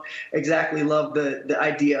people don't exactly love the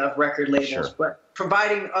idea of record labels. Sure. But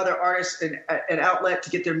providing other artists an outlet to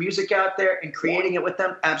get their music out there and creating it with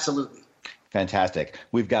them, absolutely. Fantastic.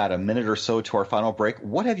 We've got a minute or so to our final break.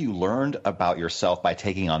 What have you learned about yourself by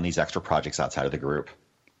taking on these extra projects outside of the group?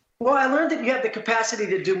 Well, I learned that you have the capacity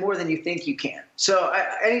to do more than you think you can. So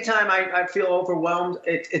anytime I feel overwhelmed,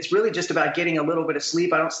 it's really just about getting a little bit of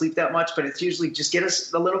sleep. I don't sleep that much, but it's usually just get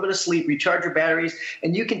a little bit of sleep, recharge your batteries,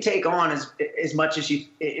 and you can take on as much as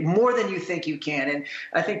more than you think you can. And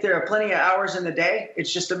I think there are plenty of hours in the day.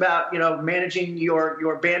 It's just about, managing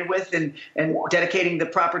your bandwidth and dedicating the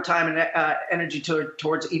proper time and energy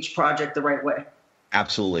towards each project the right way.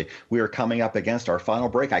 Absolutely. We are coming up against our final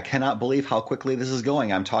break. I cannot believe how quickly this is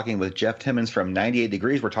going. I'm talking with Jeff Timmons from 98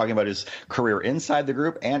 Degrees. We're talking about his career inside the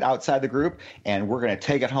group and outside the group, and we're going to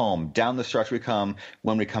take it home. Down the stretch we come.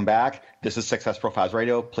 When we come back, this is Success Profiles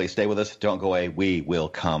Radio. Please stay with us. Don't go away. We will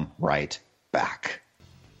come right back.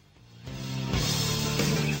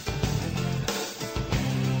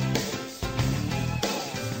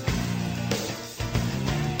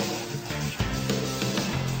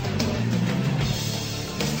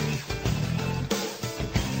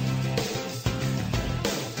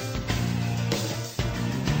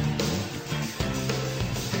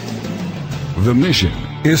 The mission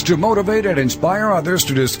is to motivate and inspire others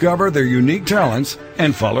to discover their unique talents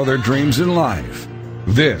and follow their dreams in life.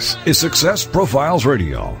 This is Success Profiles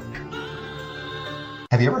Radio.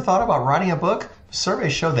 Have you ever thought about writing a book?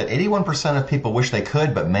 Surveys show that 81% of people wish they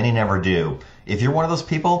could, but many never do. If you're one of those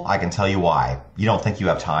people, I can tell you why. You don't think you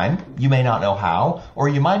have time, you may not know how, or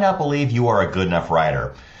you might not believe you are a good enough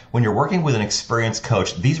writer. When you're working with an experienced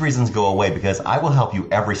coach, these reasons go away because I will help you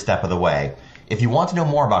every step of the way. If you want to know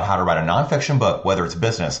more about how to write a nonfiction book, whether it's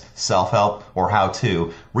business, self-help, or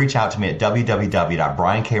how-to, reach out to me at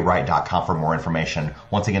www.briankWright.com for more information.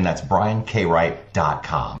 Once again, that's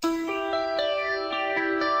briankWright.com.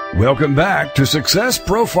 Welcome back to Success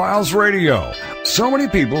Profiles Radio. So many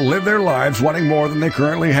people live their lives wanting more than they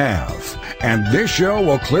currently have. And this show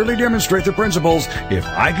will clearly demonstrate the principles, if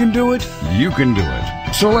I can do it, you can do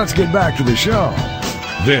it. So let's get back to the show.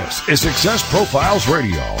 This is Success Profiles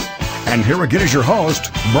Radio. And here again is your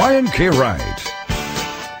host, Brian K. Wright.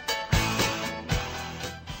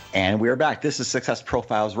 And we are back. This is Success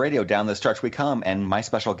Profiles Radio. Down the stretch we come. And my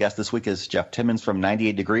special guest this week is Jeff Timmons from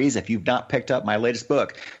 98 Degrees. If you've not picked up my latest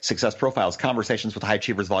book, Success Profiles, Conversations with High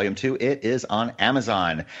Achievers, Volume 2, it is on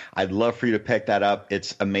Amazon. I'd love for you to pick that up.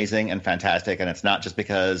 It's amazing and fantastic. And it's not just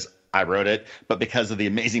because I wrote it, but because of the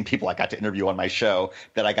amazing people I got to interview on my show,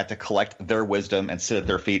 that I got to collect their wisdom and sit at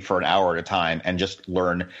their feet for an hour at a time and just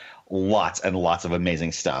learn lots and lots of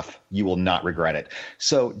amazing stuff. You will not regret it.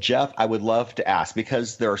 So, Jeff, I would love to ask,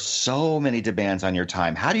 because there are so many demands on your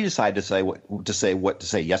time, how do you decide to say what to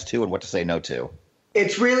say yes to and what to say no to?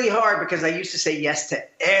 It's really hard because I used to say yes to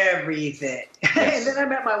everything. Yes. And then I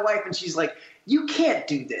met my wife and she's like, you can't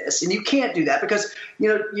do this and you can't do that because,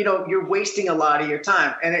 you're wasting a lot of your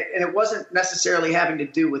time. And it wasn't necessarily having to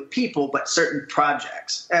do with people, but certain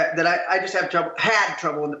projects that I just had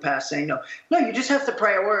trouble in the past saying no. No, you just have to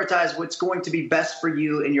prioritize what's going to be best for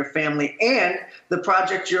you and your family and the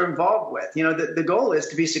project you're involved with. The goal is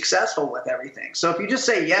to be successful with everything. So if you just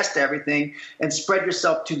say yes to everything and spread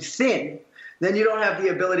yourself too thin, then you don't have the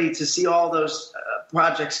ability to see all those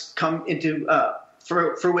projects come into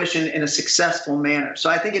fruition in a successful manner.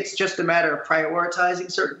 So I think it's just a matter of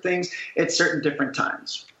prioritizing certain things at certain different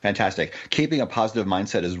times. Fantastic. Keeping a positive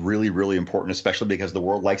mindset is really, really important, especially because the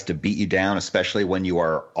world likes to beat you down, especially when you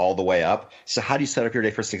are all the way up. So how do you set up your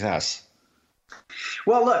day for success?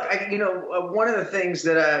 Well, look, one of the things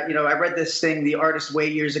that, I read this thing, The Artist's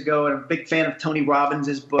Way, years ago, and I'm a big fan of Tony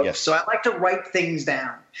Robbins' book. Yes. So I like to write things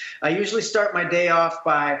down. I usually start my day off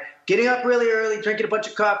by getting up really early, drinking a bunch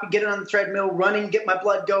of coffee, getting on the treadmill, running, get my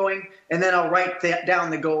blood going, and then I'll write down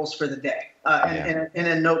the goals for the day in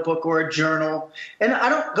a notebook or a journal. And I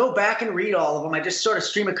don't go back and read all of them. I just sort of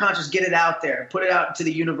stream of conscious, get it out there, put it out into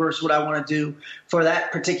the universe, what I want to do for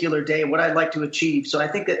that particular day, what I'd like to achieve. So I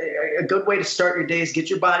think that a good way to start your day is get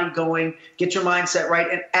your body going, get your mindset right,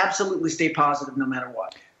 and absolutely stay positive no matter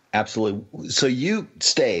what. Absolutely. So you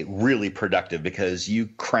stay really productive because you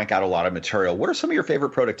crank out a lot of material. What are some of your favorite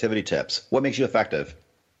productivity tips? What makes you effective?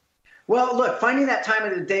 Well, look, finding that time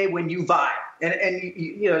of the day when you vibe, and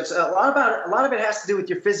it's a lot of it has to do with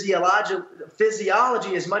your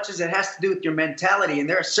physiology as much as it has to do with your mentality. And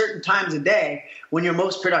there are certain times a day when you're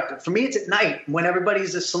most productive. For me, it's at night when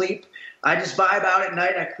everybody's asleep. I just vibe out at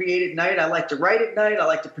night. I create at night. I like to write at night. I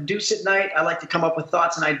like to produce at night. I like to come up with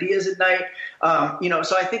thoughts and ideas at night.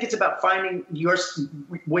 So I think it's about finding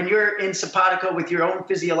when you're in simpatico with your own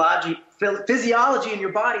physiology in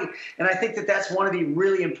your body. And I think that that's one of the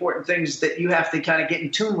really important things that you have to kind of get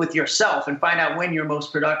in tune with yourself and find out when you're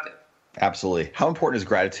most productive. Absolutely. How important is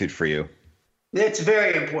gratitude for you? It's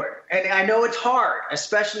very important. And I know it's hard,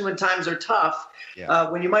 especially when times are tough,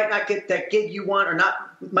 when you might not get that gig you want or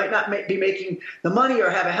might not be making the money or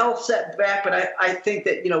have a health setback. But I think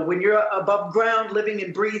that, when you're above ground, living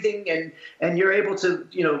and breathing and you're able to,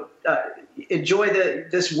 enjoy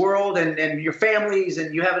this world and your families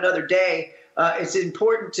and you have another day, it's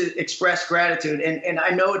important to express gratitude. And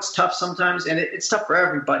I know it's tough sometimes, and it's tough for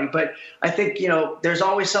everybody. But I think, there's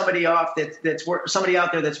always somebody out there that's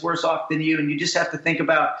worse off than you. And you just have to think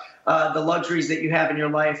about the luxuries that you have in your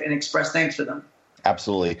life and express thanks for them.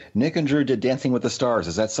 Absolutely. Nick and Drew did Dancing with the Stars.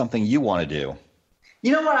 Is that something you want to do?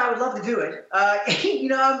 You know what? I would love to do it.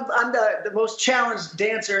 I'm the most challenged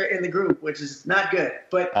dancer in the group, which is not good.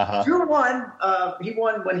 But Drew won. He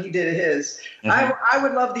won when he did his. Mm-hmm. I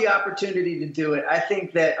would love the opportunity to do it. I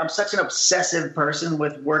think that I'm such an obsessive person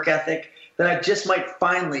with work ethic that I just might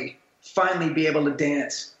finally be able to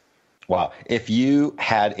dance. Wow. If you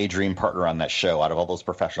had a dream partner on that show out of all those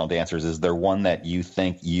professional dancers, is there one that you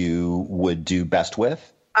think you would do best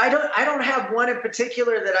with? I don't have one in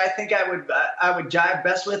particular that I think I would jive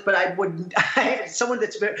best with, but someone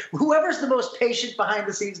that's whoever's the most patient behind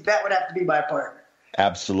the scenes, that would have to be my partner.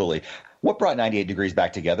 Absolutely. What brought 98 Degrees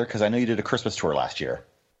back together? Because I know you did a Christmas tour last year.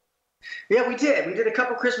 Yeah, we did. We did a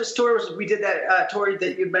couple Christmas tours. We did that tour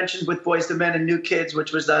that you mentioned with Boyz II Men and New Kids,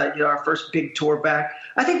 which was our first big tour back.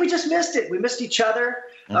 I think we just missed it. We missed each other.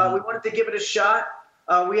 Mm-hmm. We wanted to give it a shot.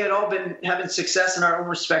 We had all been having success in our own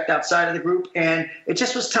respect outside of the group, and it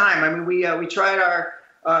just was time. I mean, we tried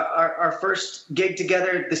our first gig together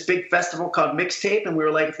at this big festival called Mixtape, and we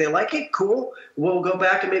were like, if they like it, cool. We'll go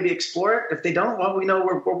back and maybe explore it. If they don't, well, we know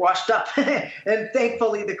we're washed up. And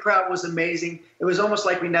thankfully, the crowd was amazing. It was almost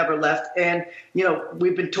like we never left. And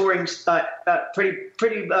we've been touring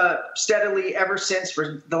pretty steadily ever since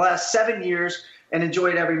for the last 7 years, and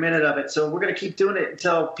enjoyed every minute of it. So we're going to keep doing it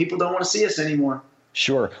until people don't want to see us anymore.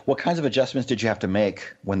 Sure. What kinds of adjustments did you have to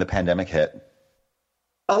make when the pandemic hit?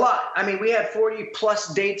 A lot. I mean, we had 40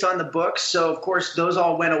 plus dates on the books. So, of course, those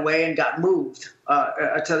all went away and got moved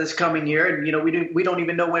to this coming year. And, we don't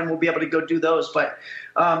even know when we'll be able to go do those. But,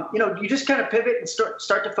 you just kind of pivot and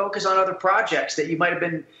start to focus on other projects that you might have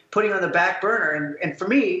been putting on the back burner. And for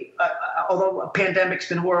me, although a pandemic's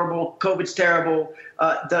been horrible, COVID's terrible,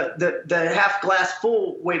 the half glass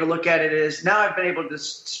full way to look at it is now I've been able to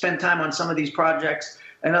spend time on some of these projects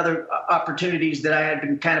and other opportunities that I had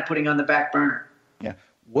been kind of putting on the back burner. Yeah.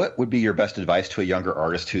 What would be your best advice to a younger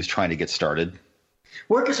artist who's trying to get started?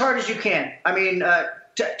 Work as hard as you can. I mean,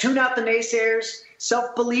 tune out the naysayers.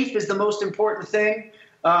 Self-belief is the most important thing.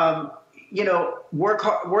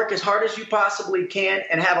 Work as hard as you possibly can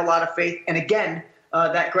and have a lot of faith. And again,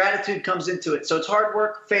 that gratitude comes into it. So it's hard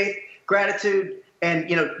work, faith, gratitude, and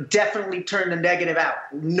definitely turn the negative out,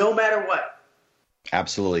 no matter what.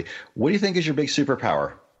 Absolutely. What do you think is your big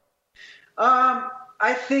superpower?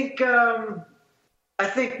 I think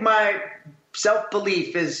my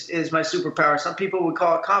self-belief is my superpower. Some people would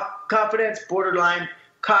call it confidence, borderline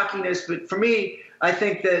cockiness, but for me, I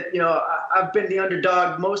think that I've been the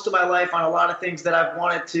underdog most of my life on a lot of things that I've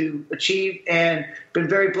wanted to achieve, and been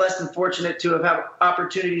very blessed and fortunate to have had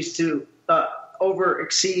opportunities to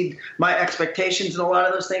exceed my expectations in a lot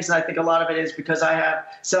of those things. And I think a lot of it is because I have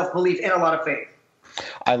self-belief and a lot of faith.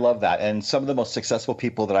 I love that. And some of the most successful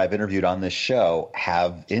people that I've interviewed on this show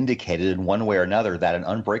have indicated in one way or another that an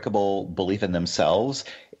unbreakable belief in themselves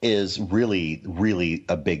is really, really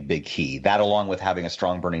a big, big key. That, along with having a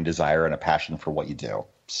strong burning desire and a passion for what you do.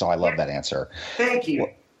 So I love that answer. Thank you.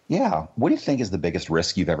 Yeah. What do you think is the biggest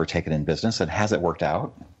risk you've ever taken in business, and has it worked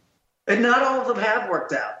out? And not all of them have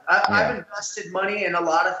worked out. I've invested money in a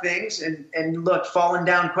lot of things and look, fallen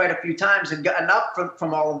down quite a few times and gotten up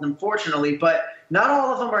from all of them, fortunately. But not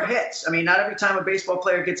all of them are hits. I mean, not every time a baseball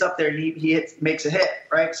player gets up there, he makes a hit,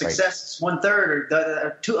 right? Success is 1/3 or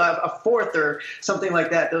a fourth or something like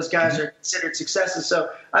that. Those guys are considered successes. So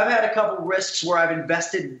I've had a couple risks where I've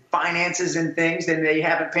invested finances in things and they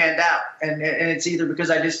haven't panned out. And it's either because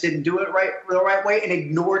I just didn't do it the right way and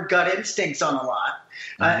ignored gut instincts on a lot.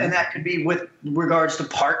 And that could be with regards to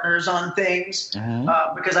partners on things,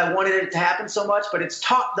 because I wanted it to happen so much. But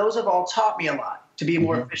those have all taught me a lot to be a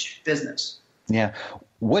more efficient business. Yeah.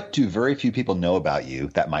 What do very few people know about you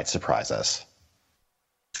that might surprise us?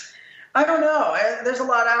 I don't know. There's a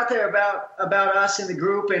lot out there about us in the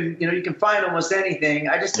group, and you can find almost anything.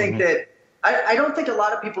 I just think that I don't think a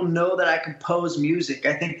lot of people know that I compose music.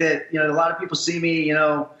 I think that a lot of people see me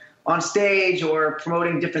on stage or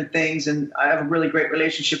promoting different things, and I have a really great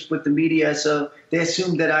relationship with the media, so they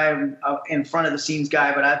assume that I'm in front of the scenes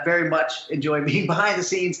guy, but I very much enjoy being behind the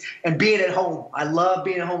scenes and being at home. I love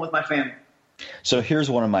being at home with my family. So here's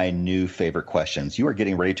one of my new favorite questions. You are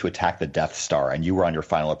getting ready to attack the Death Star, and you were on your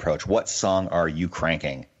final approach. What song are you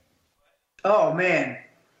cranking? Oh, man.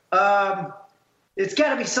 It's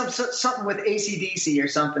got to be something with AC/DC or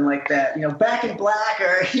something like that. Back in Black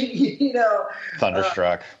or,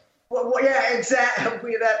 Thunderstruck. Well, yeah,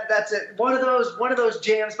 exactly. That's it. One of those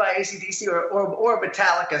jams by AC/DC or a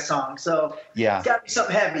Metallica song. So it's got to be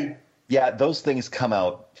something heavy. Yeah, those things come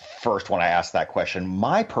out first when I ask that question.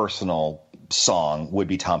 My personal song would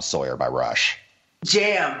be Tom Sawyer by Rush.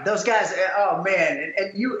 Jam. Those guys, oh man.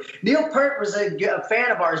 And Neil Peart was a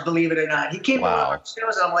fan of ours, believe it or not. He came to one of our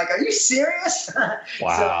shows and I'm like, are you serious?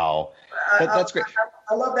 Wow. So, that's great.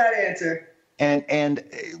 I love that answer. And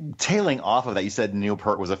tailing off of that, you said Neil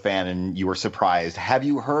Peart was a fan and you were surprised. Have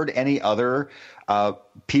you heard any other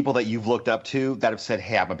people that you've looked up to that have said,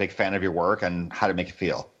 hey, I'm a big fan of your work, and how did it make you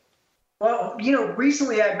feel? Well,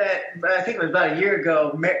 recently I met, I think it was about a year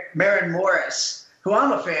ago, Maren Morris, who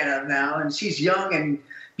I'm a fan of now, and she's young and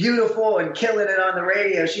beautiful and killing it on the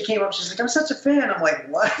radio. She came up, she's like, I'm such a fan. I'm like,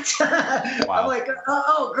 what? Wow. I'm like,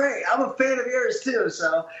 oh, great. I'm a fan of yours too.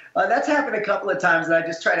 So that's happened a couple of times that I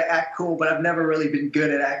just try to act cool, but I've never really been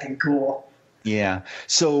good at acting cool. Yeah.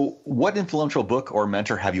 So what influential book or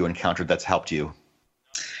mentor have you encountered that's helped you?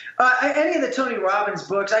 Any of the Tony Robbins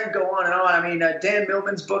books, I can go on and on. I mean, Dan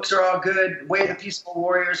Millman's books are all good. Way of the Peaceful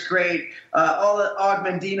Warrior is great. All the Og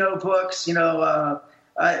Mandino books, those are,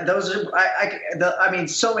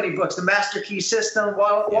 so many books. The Master Key System,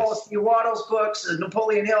 Wallace D. Waddell's books,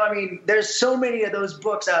 Napoleon Hill. I mean, there's so many of those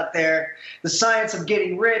books out there. The Science of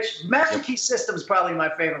Getting Rich. Master Key System is probably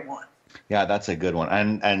my favorite one. Yeah, that's a good one.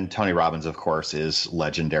 And Tony Robbins, of course, is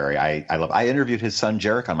legendary. I interviewed his son,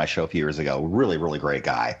 Jarek, on my show a few years ago. Really, really great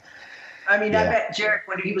guy. I met Jarek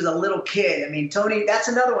when he was a little kid. I mean, Tony, that's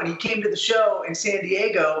another one. He came to the show in San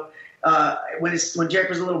Diego when Jarek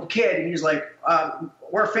was a little kid, and he was like,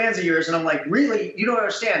 we're fans of yours. And I'm like, really? You don't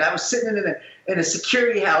understand. I was sitting in a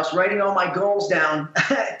security house writing all my goals down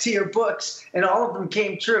to your books, and all of them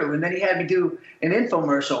came true. And then he had me do an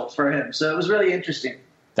infomercial for him. So it was really interesting.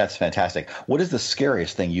 That's fantastic. What is the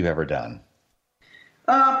scariest thing you've ever done?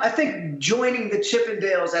 I think joining the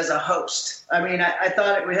Chippendales as a host. I mean, I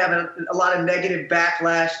thought it would have a lot of negative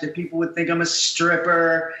backlash, that people would think I'm a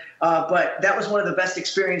stripper. But that was one of the best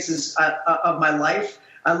experiences of my life.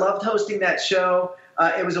 I loved hosting that show.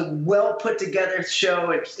 It was a well put together show.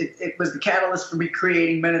 It was the catalyst for me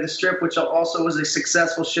creating Men of the Strip, which also was a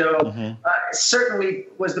successful show. It certainly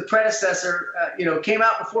was the predecessor. Came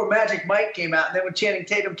out before Magic Mike came out, and then when Channing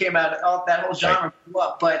Tatum came out, that whole genre blew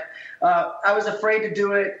up. But I was afraid to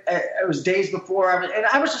do it. It was days before,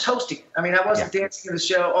 I was just hosting it. I mean, I wasn't dancing in the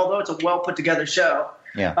show, although it's a well put together show.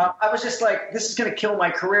 Yeah. I was just like, this is going to kill my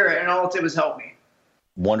career, and all it did was help me.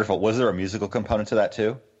 Wonderful. Was there a musical component to that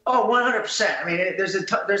too? Oh, 100%. I mean, there's a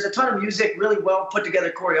ton of music, really well put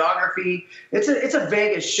together choreography. It's a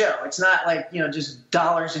Vegas show. It's not like, just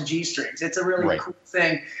dollars and G strings. It's a really cool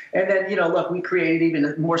thing. And then, look, we created even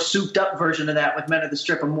a more souped up version of that with Men of the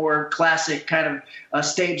Strip, a more classic kind of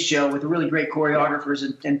stage show with really great choreographers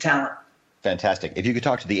and talent. Fantastic. If you could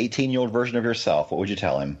talk to the 18-year-old version of yourself, what would you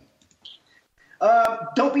tell him?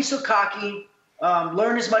 Don't be so cocky.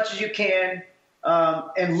 Learn as much as you can,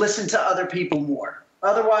 and listen to other people more.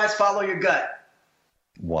 Otherwise, follow your gut.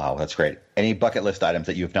 Wow, that's great. Any bucket list items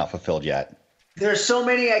that you have not fulfilled yet? There's so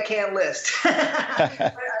many I can't list.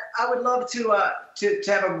 I would love to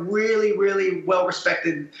have a really, really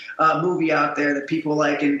well-respected movie out there that people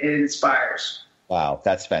like and it inspires. Wow,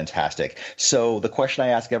 that's fantastic. So the question I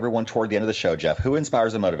ask everyone toward the end of the show, Jeff, who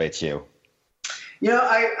inspires and motivates you?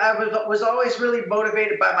 I was always really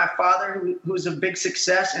motivated by my father, who's a big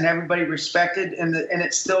success and everybody respected, and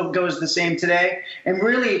it still goes the same today. And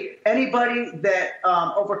really, anybody that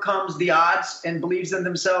overcomes the odds and believes in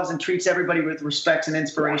themselves and treats everybody with respect and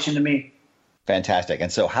inspiration to me. Fantastic.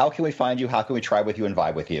 And so how can we find you? How can we try with you and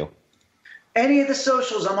vibe with you? Any of the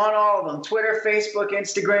socials, I'm on all of them, Twitter, Facebook,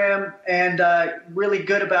 Instagram, and really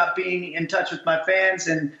good about being in touch with my fans,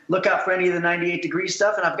 and look out for any of the 98 Degree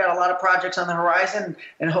stuff. And I've got a lot of projects on the horizon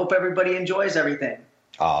and hope everybody enjoys everything.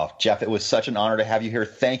 Oh, Jeff, it was such an honor to have you here.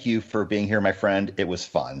 Thank you for being here, my friend. It was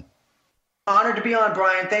fun. Honored to be on,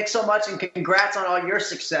 Brian. Thanks so much, and congrats on all your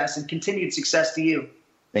success and continued success to you.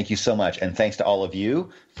 Thank you so much. And thanks to all of you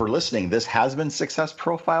for listening. This has been Success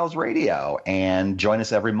Profiles Radio. And join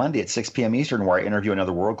us every Monday at 6 p.m. Eastern, where I interview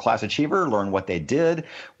another world-class achiever, learn what they did,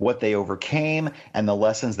 what they overcame, and the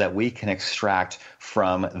lessons that we can extract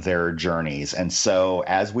from their journeys. And so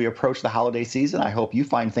as we approach the holiday season, I hope you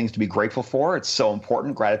find things to be grateful for. It's so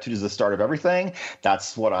important. Gratitude is the start of everything.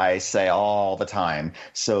 That's what I say all the time.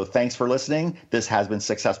 So thanks for listening. This has been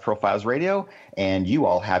Success Profiles Radio, and you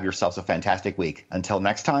all have yourselves a fantastic week. Until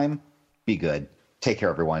next time, be good. Take care,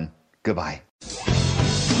 everyone. Goodbye.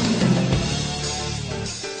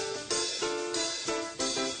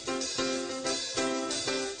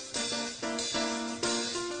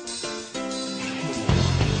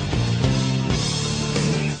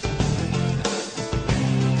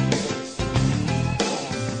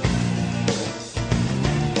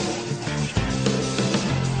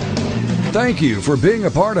 Thank you for being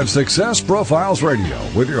a part of Success Profiles Radio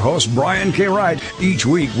with your host, Brian K. Wright. Each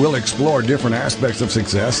week, we'll explore different aspects of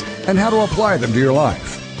success and how to apply them to your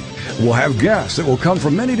life. We'll have guests that will come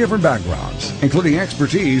from many different backgrounds, including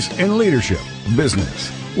expertise in leadership,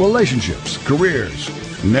 business, relationships, careers,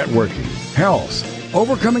 networking, health,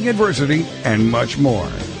 overcoming adversity, and much more.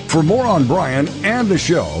 For more on Brian and the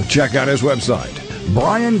show, check out his website,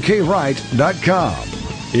 briankwright.com.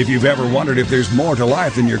 If you've ever wondered if there's more to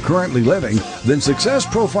life than you're currently living, then Success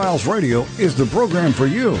Profiles Radio is the program for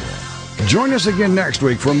you. Join us again next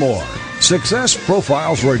week for more Success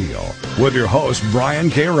Profiles Radio with your host, Brian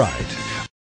K. Wright.